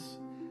expertise,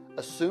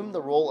 assumed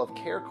the role of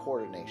care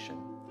coordination,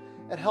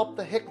 and helped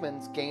the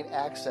Hickmans gain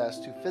access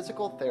to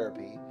physical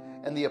therapy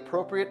and the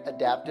appropriate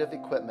adaptive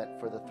equipment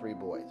for the 3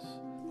 boys.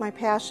 My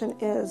passion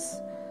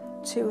is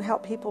to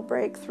help people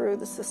break through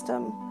the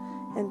system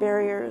and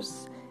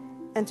barriers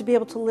and to be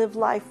able to live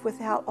life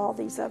without all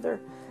these other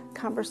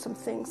cumbersome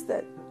things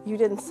that you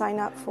didn't sign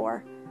up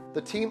for.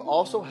 The team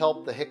also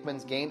helped the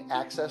Hickmans gain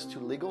access to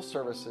legal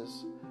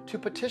services to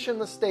petition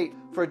the state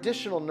for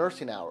additional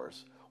nursing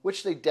hours,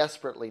 which they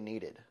desperately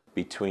needed.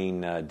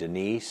 Between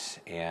Denise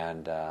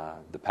and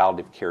the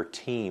palliative care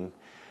team,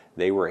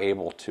 they were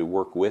able to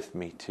work with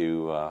me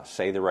to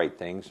say the right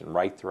things and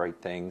write the right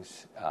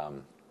things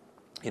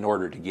in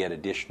order to get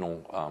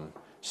additional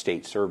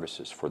state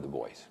services for the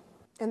boys.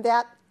 And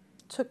that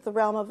took the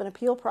realm of an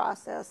appeal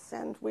process,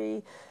 and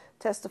we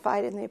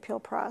testified in the appeal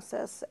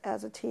process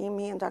as a team,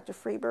 me and Dr.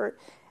 Freebert,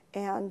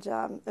 and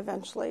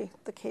eventually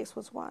the case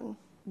was won.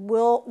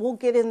 We'll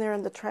get in there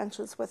in the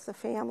trenches with the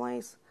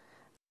families,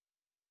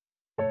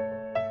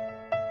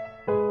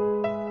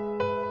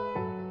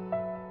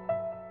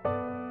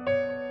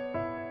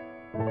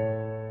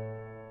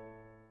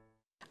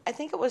 I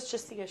think it was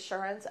just the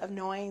assurance of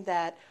knowing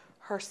that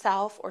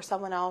herself or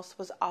someone else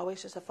was always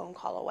just a phone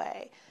call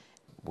away.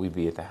 We'd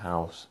be at the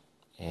house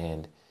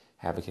and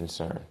have a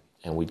concern,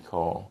 and we'd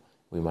call.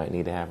 We might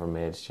need to have her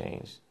meds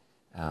changed.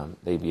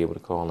 They'd be able to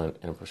call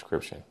in a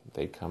prescription.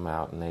 They'd come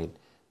out and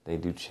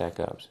they'd do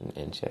checkups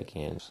and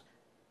check-ins.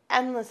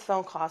 Endless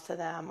phone calls to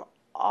them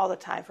all the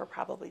time for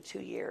probably 2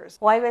 years.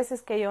 O hay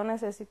veces que yo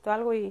necesito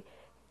algo y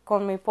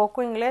con mi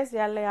poco inglés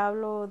ya le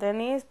hablo,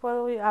 Denise,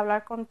 ¿puedo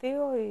hablar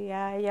contigo? Y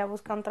ya ella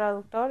busca un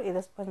traductor y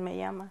después me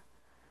llama.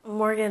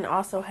 Morgan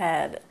also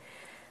had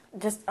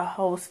just a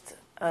host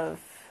of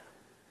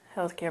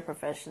healthcare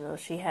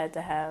professionals. She had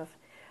to have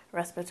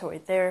respiratory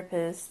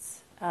therapists.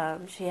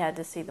 She had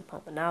to see the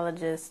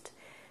pulmonologist.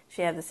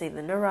 She had to see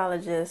the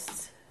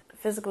neurologist,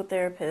 physical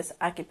therapist,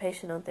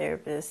 occupational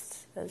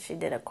therapist. She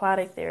did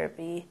aquatic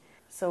therapy.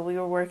 So we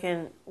were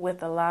working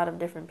with a lot of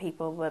different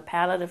people, but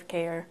palliative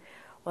care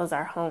was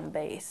our home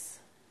base.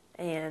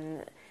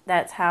 And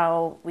that's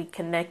how we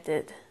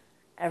connected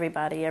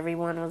everybody.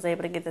 Everyone was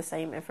able to get the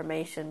same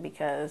information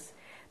because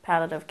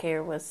palliative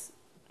care was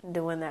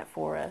doing that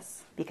for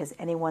us. Because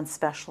any one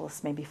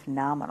specialist may be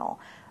phenomenal,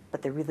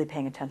 but they're really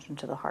paying attention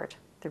to the heart.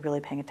 They're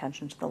really paying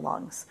attention to the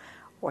lungs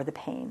or the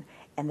pain.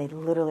 And they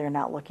literally are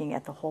not looking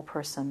at the whole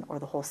person or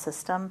the whole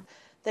system.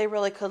 They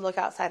really could look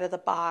outside of the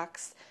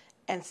box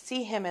and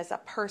see him as a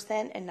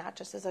person and not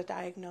just as a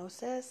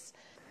diagnosis.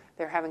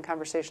 They're having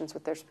conversations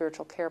with their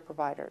spiritual care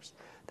providers.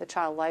 The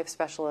child life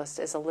specialist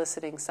is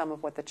eliciting some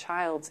of what the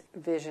child's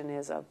vision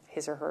is of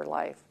his or her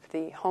life.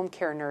 The home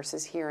care nurse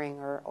is hearing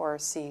or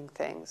seeing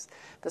things.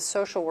 The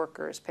social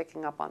worker is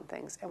picking up on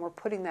things. And we're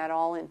putting that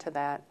all into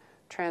that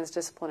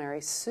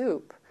transdisciplinary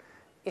soup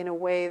in a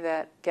way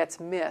that gets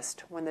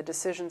missed when the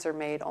decisions are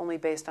made only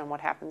based on what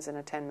happens in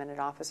a 10-minute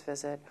office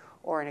visit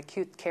or an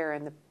acute care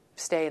in the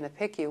stay in the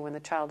PICU when the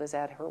child is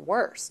at her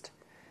worst,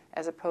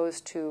 as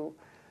opposed to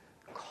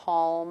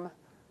calm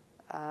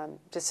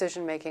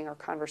decision-making or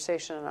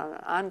conversation on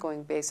an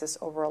ongoing basis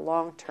over a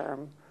long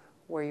term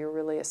where you're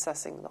really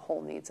assessing the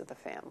whole needs of the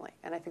family.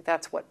 And I think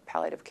that's what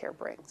palliative care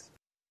brings.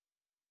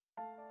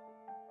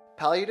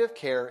 Palliative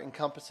care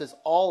encompasses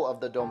all of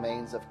the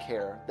domains of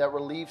care that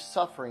relieve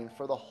suffering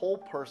for the whole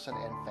person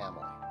and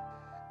family.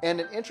 And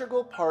an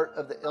integral part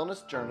of the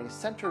illness journey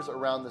centers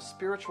around the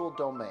spiritual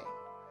domain,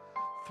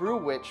 through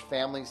which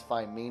families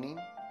find meaning,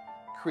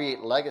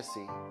 create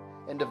legacy,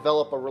 and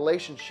develop a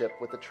relationship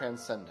with the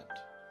transcendent.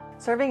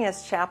 Serving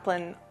as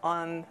chaplain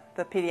on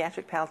the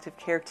Pediatric Palliative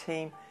Care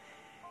team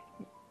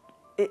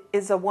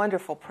is a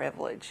wonderful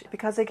privilege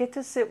because I get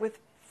to sit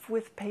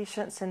with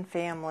patients and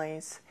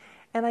families,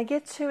 and I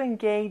get to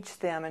engage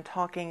them in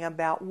talking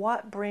about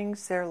what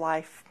brings their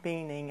life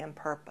meaning and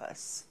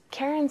purpose.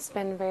 Karen's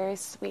been very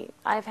sweet.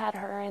 I've had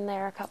her in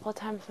there a couple of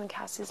times when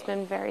Cassie's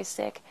been very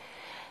sick,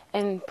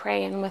 and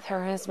praying with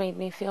her has made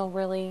me feel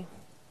really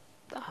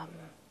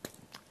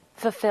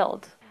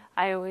fulfilled.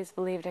 I always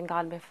believed in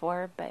God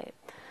before, but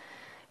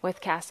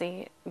with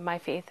Cassie, my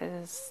faith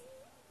has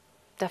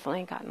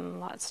definitely gotten a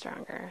lot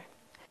stronger.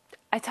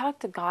 I talk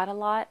to God a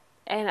lot,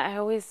 and I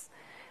always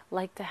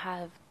like to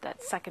have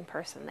that second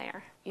person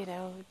there,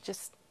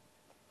 just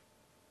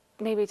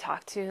maybe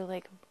talk to,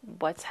 like,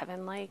 what's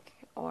heaven like,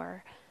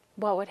 or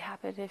what would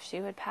happen if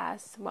she would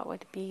pass, what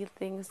would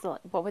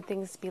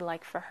things be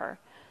like for her,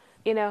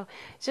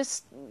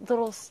 just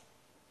little,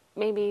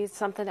 maybe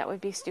something that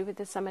would be stupid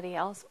to somebody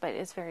else, but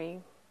is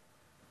very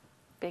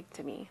big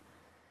to me.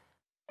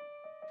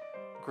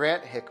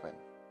 Grant Hickman,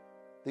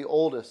 the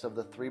oldest of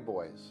the 3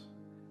 boys,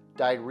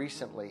 died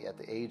recently at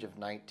the age of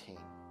 19.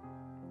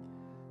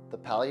 The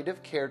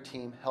palliative care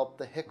team helped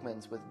the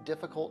Hickmans with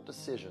difficult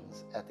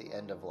decisions at the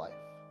end of life.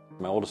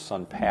 My oldest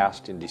son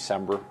passed in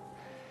December,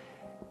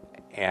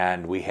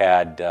 and we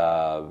had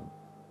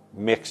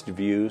mixed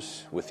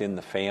views within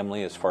the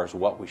family as far as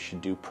what we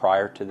should do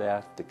prior to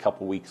that, the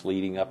couple weeks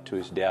leading up to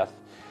his death.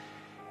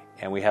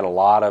 And we had a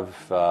lot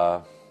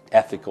of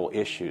ethical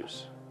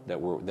issues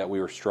that we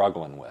were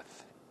struggling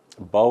with.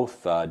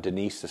 Both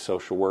Denise, the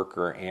social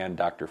worker, and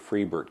Dr.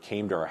 Freebert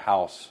came to our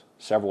house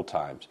several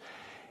times.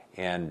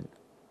 And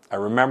I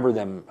remember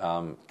them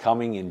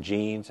coming in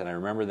jeans, and I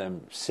remember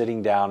them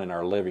sitting down in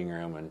our living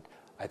room. And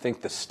I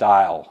think the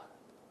style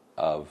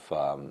of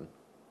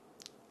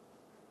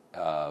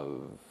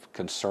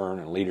concern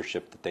and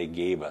leadership that they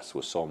gave us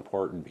was so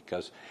important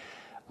because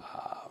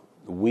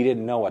we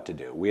didn't know what to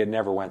do. We had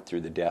never went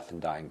through the death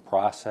and dying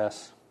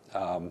process,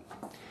 and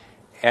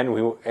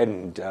we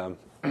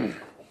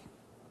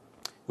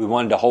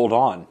wanted to hold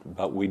on,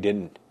 but we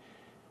didn't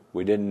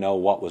know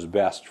what was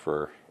best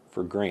for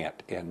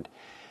Grant. And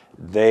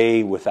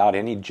they, without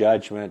any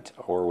judgment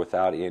or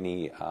without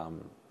any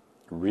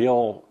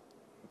real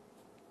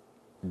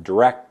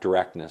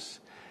directness,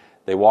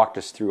 they walked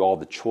us through all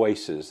the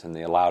choices, and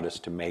they allowed us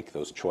to make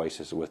those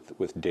choices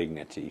with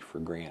dignity for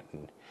Grant.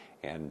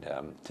 And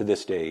to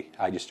this day,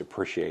 I just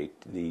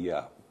appreciate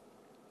the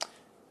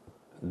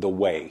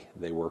way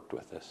they worked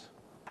with us.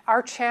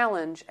 Our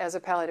challenge as a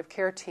palliative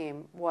care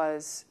team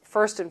was,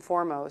 first and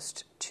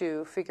foremost,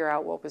 to figure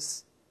out what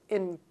was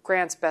in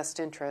Grant's best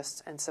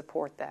interests and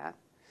support that.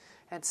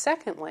 And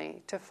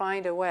secondly, to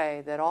find a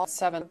way that all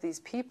 7 of these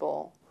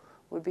people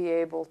would be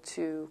able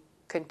to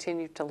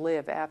continue to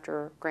live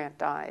after Grant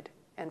died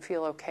and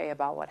feel okay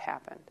about what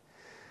happened.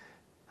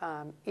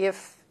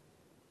 If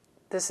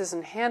this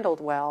isn't handled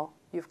well,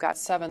 you've got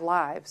 7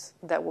 lives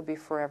that will be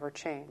forever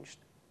changed.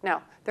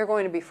 Now, they're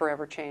going to be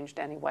forever changed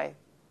anyway,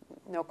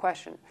 no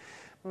question.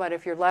 But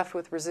if you're left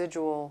with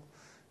residual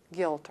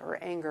guilt or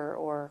anger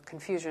or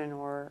confusion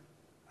or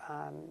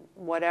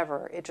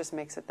whatever, it just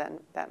makes it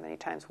that many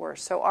times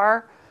worse. So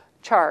our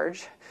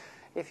charge,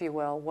 if you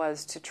will,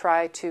 was to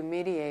try to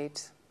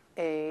mediate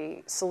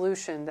a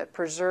solution that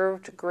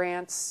preserved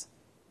Grant's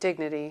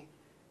dignity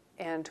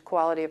and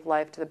quality of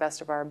life to the best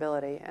of our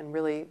ability and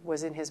really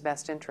was in his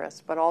best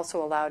interest, but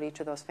also allowed each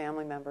of those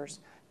family members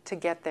to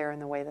get there in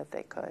the way that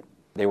they could.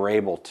 They were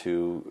able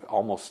to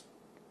almost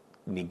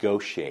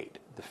negotiate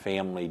the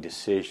family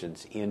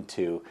decisions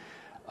into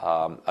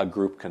a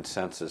group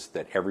consensus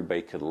that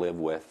everybody could live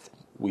with.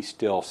 We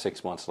still,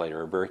 6 months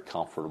later, are very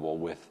comfortable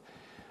with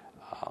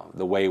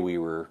the way we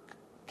were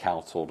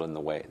counseled and the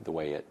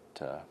way it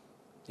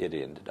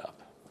ended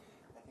up.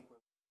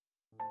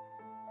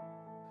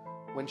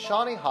 When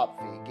Shawnee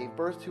Hopfe gave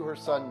birth to her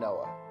son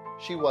Noah,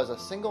 she was a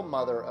single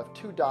mother of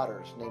 2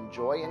 daughters named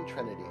Joy and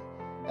Trinity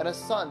and a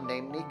son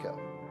named Nico.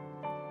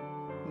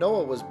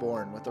 Noah was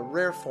born with a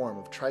rare form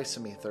of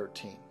trisomy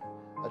 13,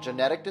 a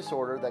genetic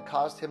disorder that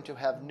caused him to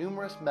have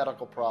numerous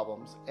medical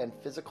problems and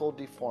physical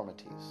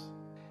deformities.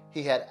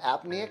 He had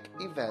apneic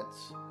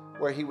events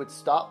where he would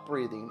stop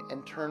breathing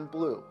and turn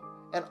blue,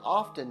 and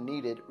often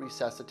needed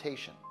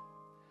resuscitation.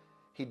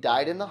 He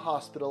died in the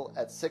hospital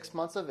at 6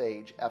 months of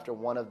age after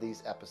one of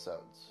these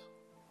episodes.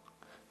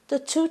 The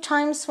 2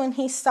 times when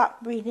he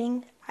stopped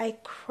breathing, I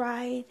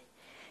cried,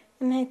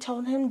 and I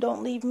told him,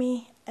 "Don't leave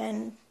me,"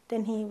 and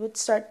then he would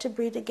start to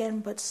breathe again,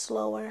 but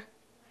slower.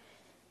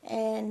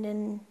 And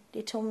then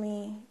they told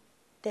me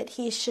that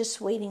he's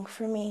just waiting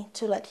for me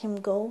to let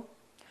him go.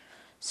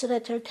 So the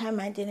 3rd time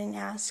I didn't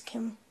ask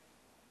him.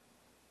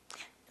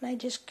 And I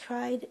just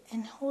cried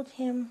and held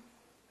him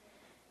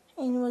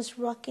and was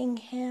rocking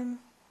him.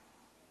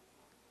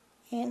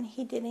 And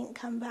he didn't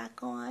come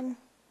back on.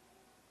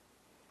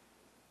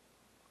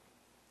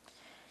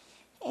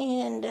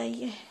 And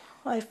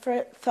I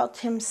felt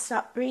him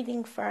stop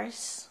breathing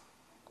first.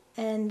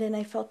 And then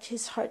I felt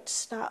his heart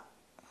stop.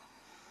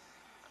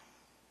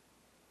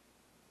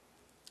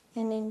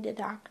 And then the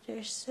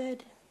doctor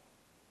said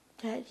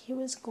that he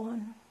was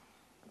gone.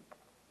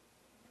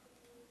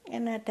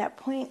 And at that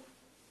point,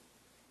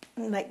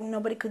 like,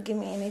 nobody could give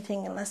me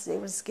anything unless they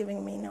was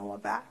giving me Noah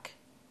back.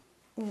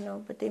 You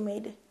know, but they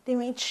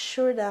made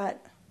sure that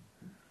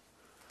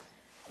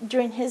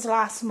during his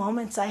last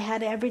moments I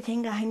had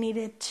everything I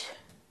needed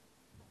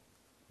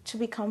to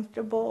be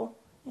comfortable,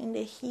 and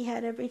that he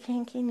had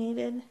everything he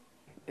needed.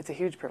 It's a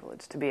huge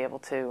privilege to be able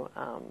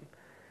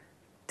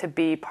to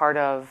be part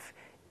of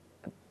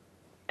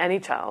any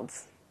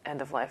child's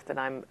end of life that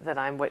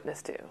I'm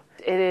witness to.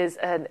 It is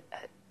an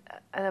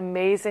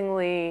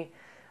amazingly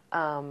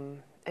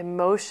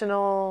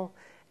emotional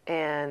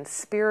and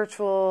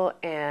spiritual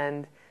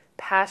and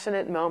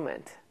passionate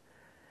moment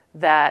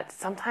that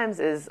sometimes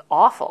is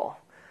awful,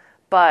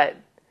 but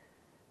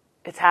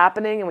it's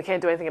happening and we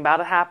can't do anything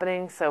about it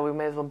happening, so we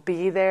may as well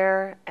be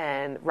there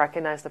and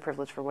recognize the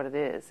privilege for what it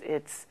is.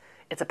 It's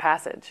a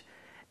passage.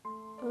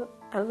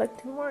 I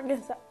looked in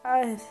Morgan's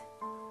eyes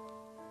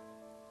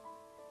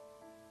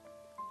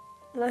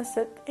and I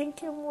said,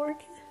 "Thank you,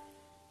 Morgan."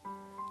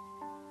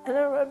 And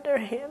I rubbed her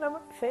hand on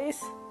my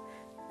face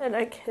and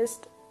I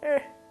kissed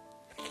her.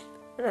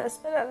 And I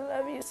said, "I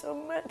love you so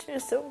much. You're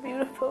so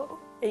beautiful.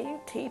 And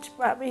you teach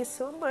Bobby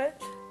so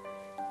much.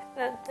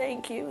 And I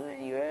thank you.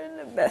 You're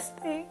the best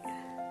thing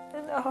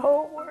in the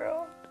whole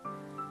world."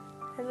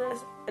 And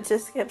I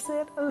just kept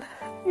saying, "I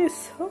love you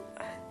so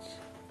much."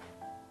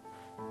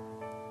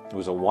 It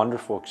was a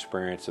wonderful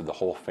experience of the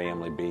whole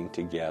family being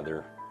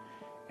together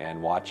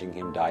and watching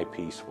him die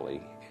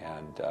peacefully,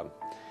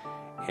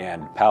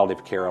 and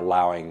palliative care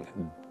allowing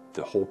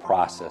the whole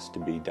process to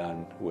be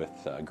done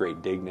with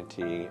great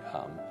dignity,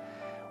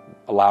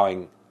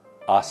 allowing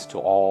us to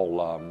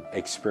all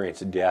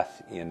experience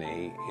death in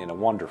a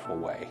wonderful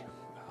way.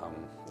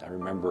 I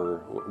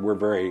remember we're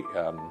very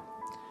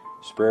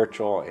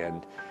spiritual,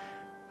 and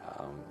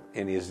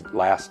in his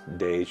last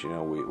days, you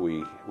know,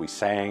 we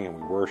sang and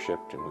we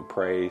worshiped and we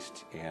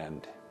praised,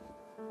 and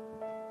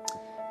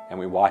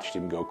we watched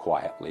him go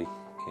quietly.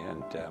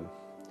 And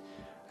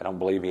I don't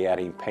believe he had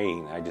any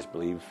pain. I just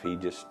believe he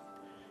just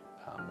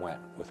went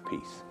with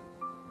peace.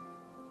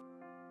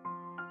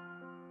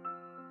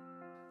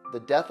 The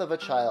death of a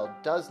child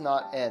does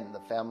not end the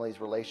family's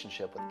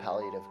relationship with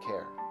palliative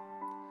care.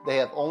 They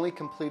have only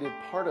completed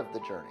part of the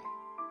journey.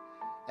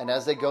 And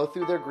as they go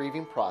through their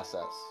grieving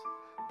process,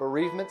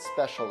 bereavement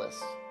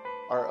specialists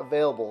are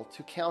available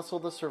to counsel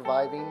the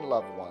surviving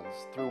loved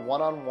ones through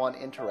one-on-one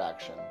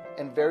interaction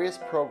and various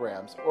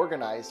programs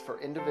organized for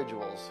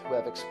individuals who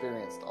have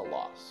experienced a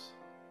loss.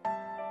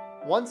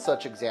 One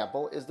such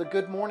example is the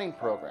Good Morning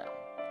program,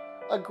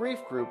 a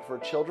grief group for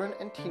children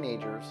and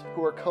teenagers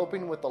who are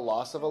coping with the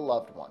loss of a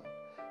loved one,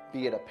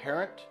 be it a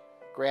parent,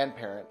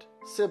 grandparent,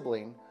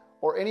 sibling,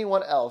 or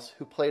anyone else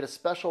who played a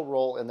special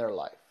role in their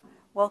life.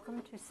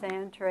 Welcome to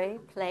Santray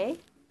Play,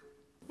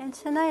 and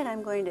tonight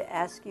I'm going to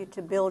ask you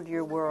to build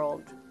your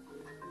world.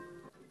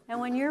 And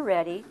when you're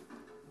ready,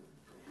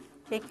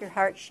 take your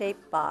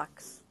heart-shaped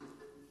box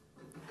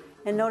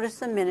and notice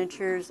the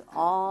miniatures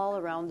all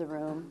around the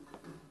room.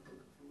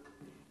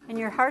 And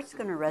your heart's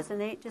going to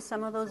resonate to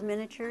some of those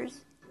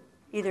miniatures,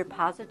 either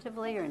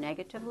positively or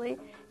negatively,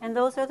 and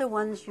those are the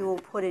ones you will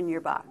put in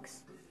your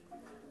box.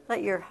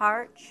 Let your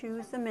heart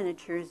choose the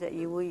miniatures that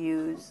you will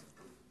use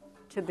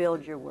to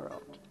build your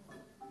world.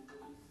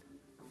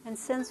 And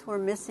since we're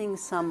missing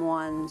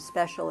someone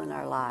special in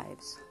our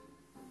lives,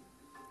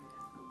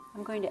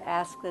 I'm going to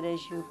ask that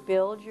as you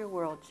build your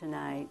world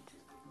tonight,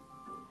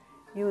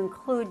 you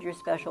include your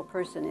special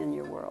person in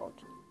your world.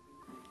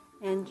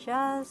 And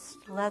just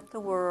let the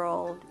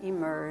world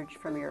emerge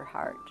from your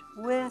heart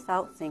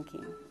without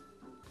thinking.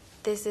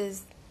 This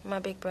is my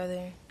big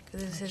brother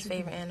because it's his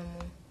favorite animal.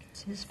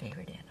 It's his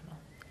favorite animal.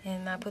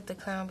 And I put the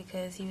clown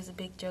because he was a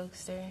big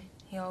jokester.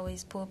 He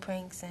always pulled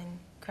pranks and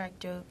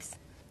cracked jokes.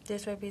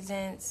 This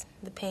represents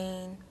the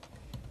pain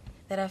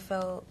that I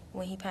felt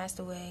when he passed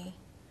away.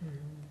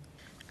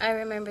 I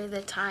remember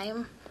the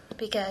time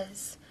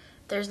because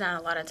there's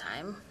not a lot of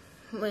time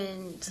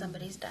when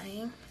somebody's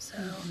dying, so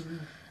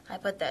I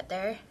put that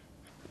there.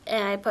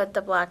 And I put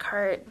the black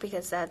heart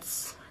because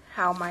that's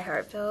how my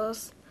heart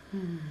feels.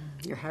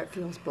 Your heart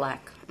feels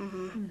black.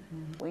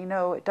 We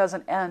know it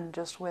doesn't end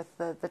just with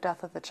the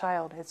death of the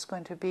child. It's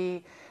going to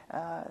be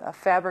a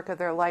fabric of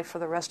their life for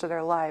the rest of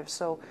their lives.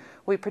 So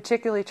we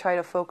particularly try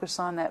to focus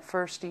on that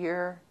first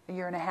year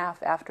and a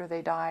half after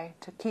they die,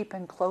 to keep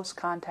in close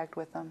contact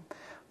with them.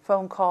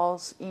 Phone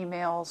calls,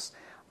 emails,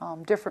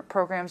 different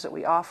programs that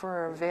we offer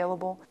are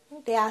available.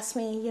 They ask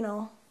me,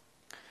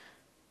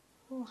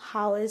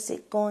 how is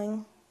it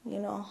going?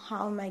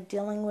 How am I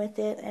dealing with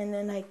it? And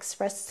then I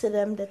expressed to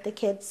them that the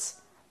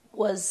kids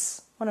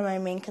was one of my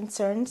main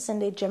concerns,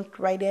 and they jumped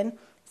right in,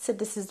 said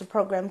this is the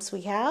programs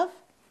we have.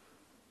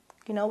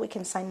 We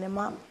can sign them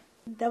up.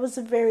 That was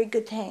a very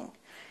good thing,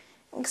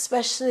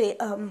 especially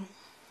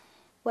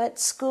at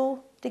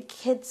school. The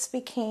kids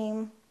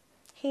became,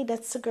 hey,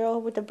 that's the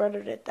girl with the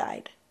brother that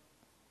died.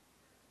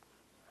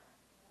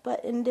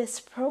 But in this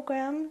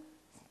program,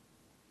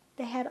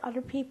 they had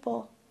other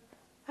people,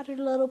 other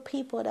little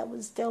people that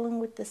was dealing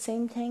with the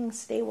same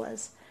things they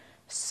was.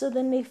 So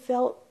then they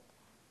felt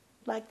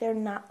like they're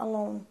not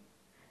alone.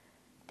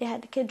 They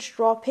had the kids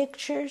draw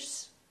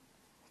pictures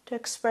to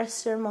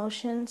express their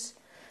emotions.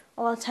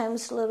 A lot of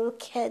times little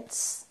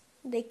kids,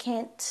 they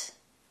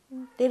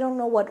don't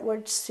know what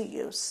words to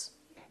use.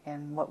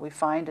 And what we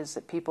find is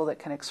that people that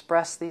can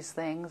express these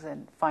things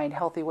and find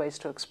healthy ways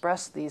to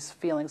express these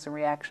feelings and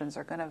reactions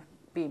are going to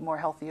be more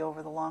healthy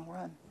over the long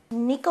run.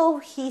 Nico,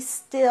 he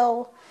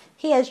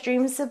has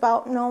dreams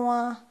about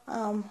Noah.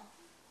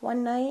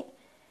 One night,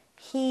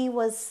 he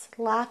was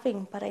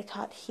laughing, but I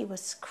thought he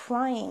was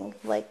crying,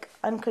 like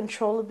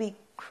uncontrollably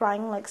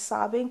crying, like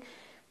sobbing.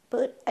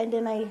 And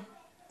then I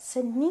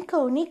said,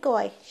 Nico,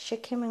 I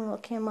shook him and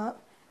woke him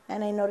up,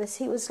 and I noticed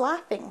he was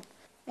laughing.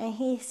 And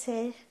he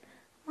said,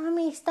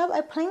 Mommy, stop,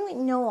 I'm playing with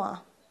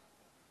Noah.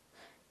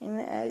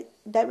 And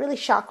that really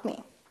shocked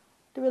me.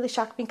 It really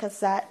shocked me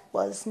because that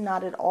was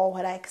not at all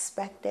what I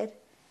expected.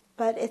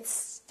 But it's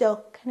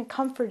still kind of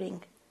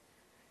comforting,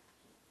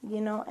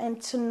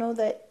 and to know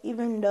that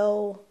even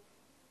though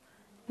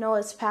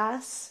Noah's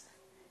passed,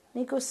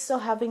 Nico's still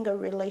having a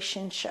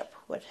relationship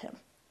with him.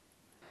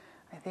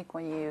 I think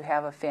when you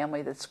have a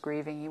family that's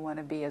grieving, you want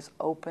to be as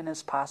open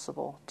as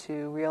possible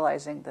to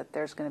realizing that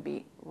there's going to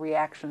be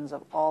reactions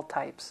of all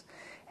types,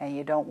 and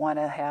you don't want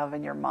to have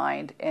in your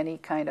mind any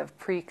kind of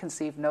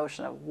preconceived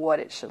notion of what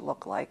it should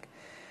look like,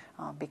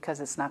 because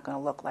it's not going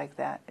to look like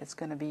that. It's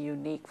going to be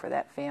unique for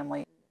that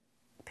family.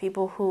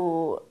 People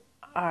who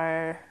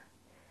are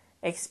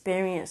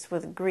experienced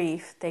with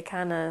grief, they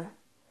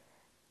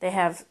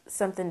have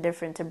something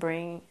different to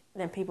bring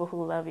than people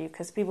who love you,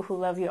 because people who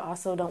love you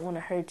also don't want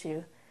to hurt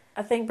you.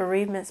 I think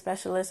bereavement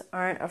specialists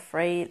aren't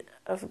afraid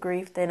of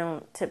grief. They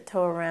don't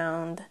tiptoe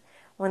around.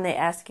 When they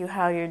ask you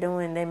how you're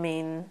doing, they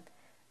mean,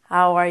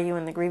 how are you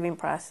in the grieving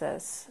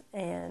process?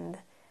 And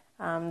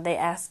they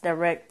ask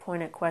direct,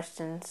 pointed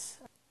questions.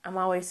 I'm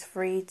always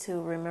free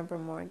to remember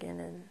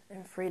Morgan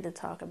and free to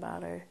talk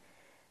about her.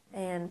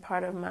 And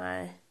part of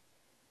my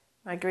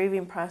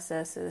grieving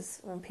process is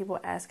when people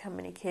ask how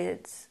many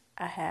kids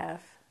I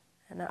have.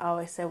 And I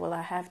always say, well,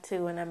 I have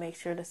 2, and I make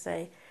sure to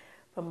say,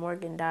 but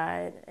Morgan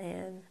died.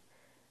 And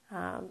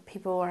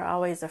people are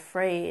always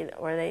afraid,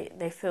 or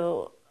they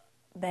feel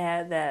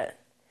bad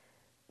that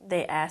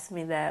they ask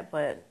me that,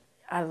 but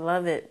I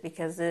love it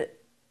because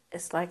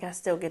it's like I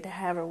still get to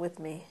have her with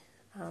me.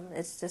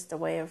 It's just a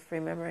way of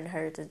remembering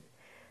her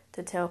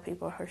to tell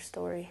people her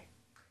story.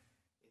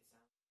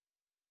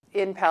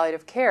 in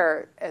palliative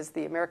care, as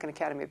the American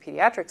Academy of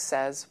Pediatrics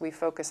says, we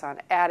focus on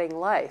adding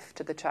life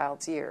to the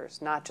child's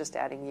years, not just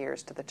adding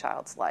years to the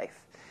child's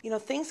life. You know,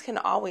 things can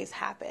always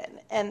happen.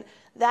 And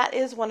that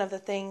is one of the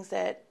things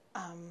that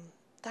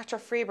Dr.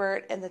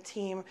 Freebert and the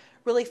team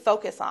really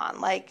focus on.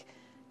 Like,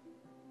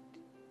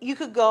 you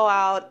could go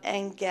out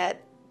and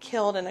get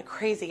killed in a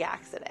crazy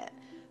accident,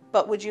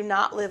 but would you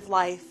not live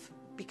life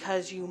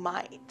because you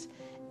might?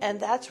 And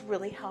that's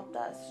really helped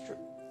us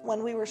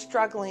when we were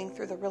struggling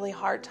through the really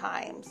hard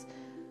times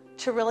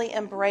to really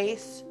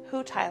embrace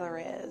who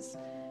Tyler is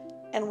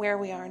and where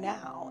we are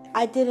now.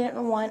 I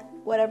didn't want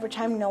whatever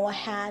time Noah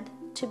had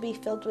to be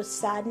filled with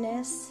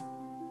sadness.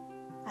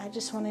 I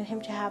just wanted him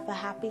to have a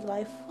happy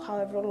life,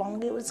 however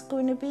long it was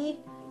going to be.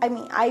 I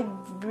mean, I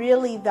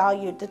really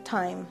valued the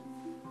time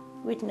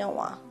with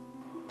Noah.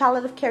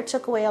 Palliative care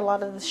took away a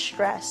lot of the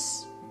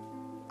stress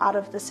out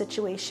of the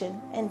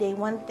situation, and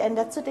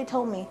that's what they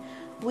told me.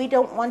 We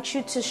don't want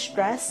you to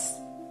stress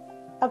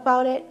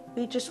about it.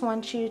 We just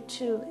want you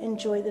to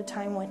enjoy the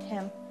time with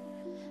him.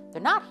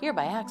 They're not here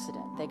by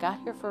accident. They got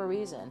here for a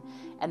reason,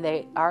 and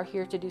they are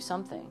here to do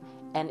something.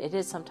 And it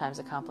is sometimes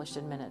accomplished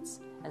in minutes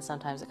and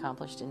sometimes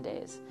accomplished in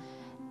days.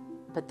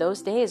 But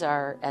those days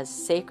are as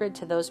sacred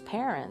to those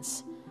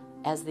parents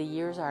as the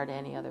years are to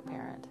any other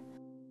parent.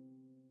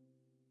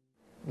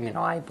 You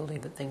know, I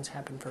believe that things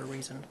happen for a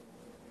reason.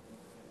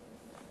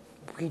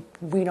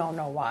 We don't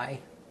know why.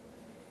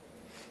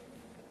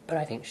 But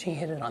I think she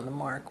hit it on the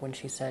mark when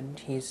she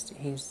said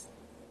he's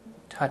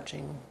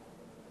touching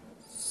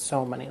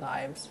so many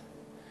lives.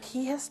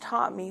 He has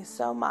taught me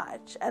so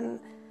much,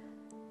 and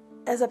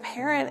as a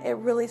parent, it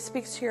really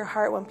speaks to your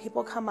heart when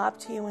people come up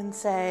to you and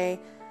say,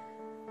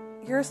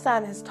 your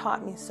son has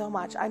taught me so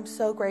much. I'm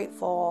so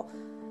grateful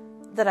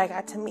that I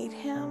got to meet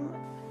him.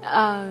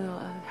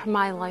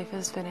 My life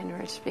has been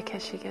enriched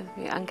because she gives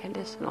me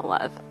unconditional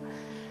love.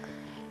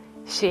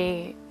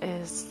 She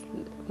is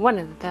one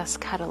of the best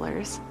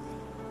cuddlers.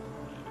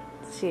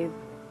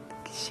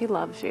 She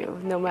loves you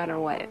no matter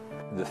what.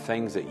 The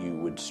things that you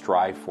would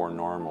strive for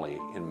normally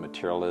in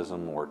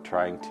materialism or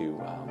trying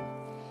to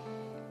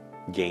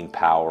gain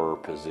power or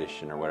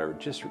position or whatever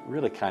just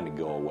really kind of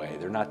go away.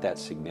 They're not that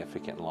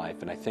significant in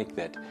life, and I think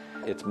that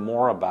it's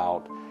more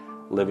about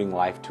living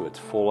life to its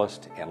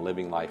fullest and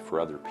living life for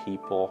other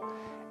people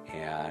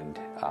and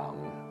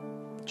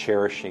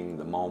cherishing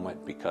the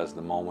moment because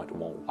the moment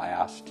won't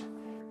last.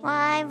 Well,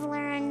 I've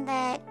learned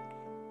that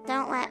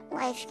don't let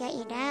life get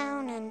you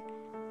down and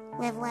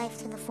live life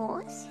to the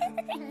fullest.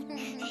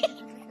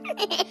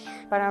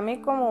 Para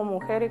mí como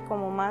mujer y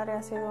como madre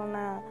ha sido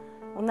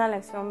una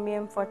lección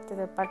bien fuerte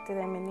de parte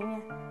de mi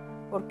niña,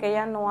 porque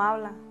ella no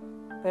habla,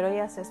 pero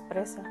ella se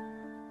expresa.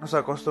 Nos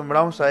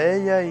acostumbramos a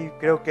ella y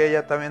creo que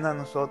ella también a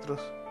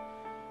nosotros,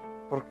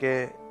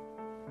 porque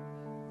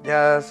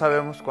ya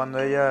sabemos cuando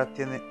ella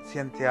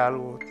siente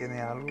algo,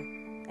 tiene algo.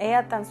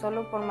 Ella tan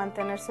solo por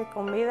mantenerse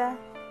con vida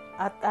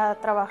ha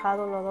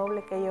trabajado lo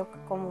doble que yo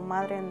como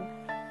madre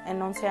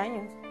en 11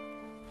 años.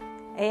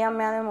 Ella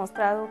me ha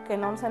demostrado que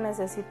no se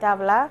necesita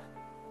hablar,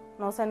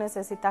 no se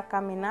necesita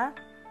caminar,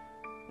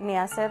 ni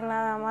hacer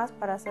nada más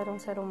para ser un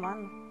ser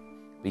humano.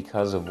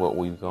 Because of what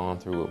we've gone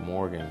through with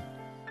Morgan,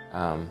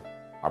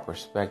 our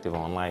perspective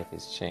on life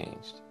has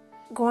changed.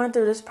 Going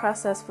through this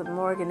process with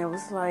Morgan, it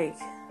was like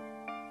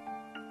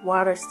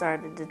water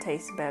started to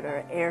taste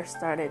better, air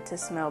started to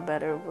smell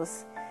better.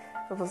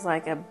 It was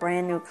like a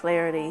brand new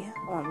clarity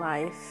on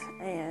life,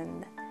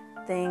 and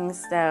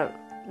things that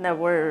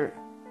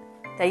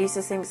used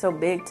to seem so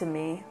big to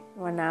me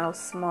were now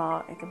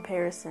small in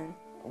comparison.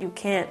 You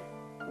can't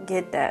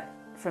get that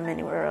from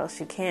anywhere else.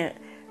 You can't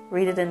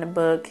read it in a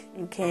book.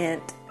 You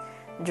can't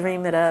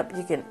dream it up.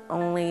 You can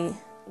only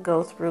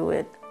go through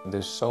it.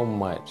 There's so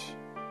much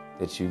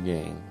that you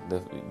gain.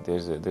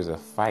 There's a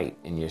fight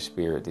in your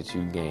spirit that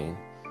you gain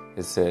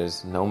that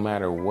says no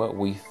matter what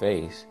we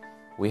face,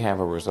 we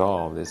have a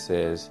resolve that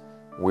says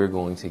we're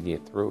going to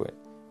get through it.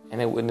 And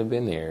it wouldn't have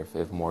been there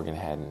if Morgan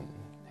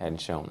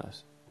hadn't shown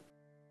us.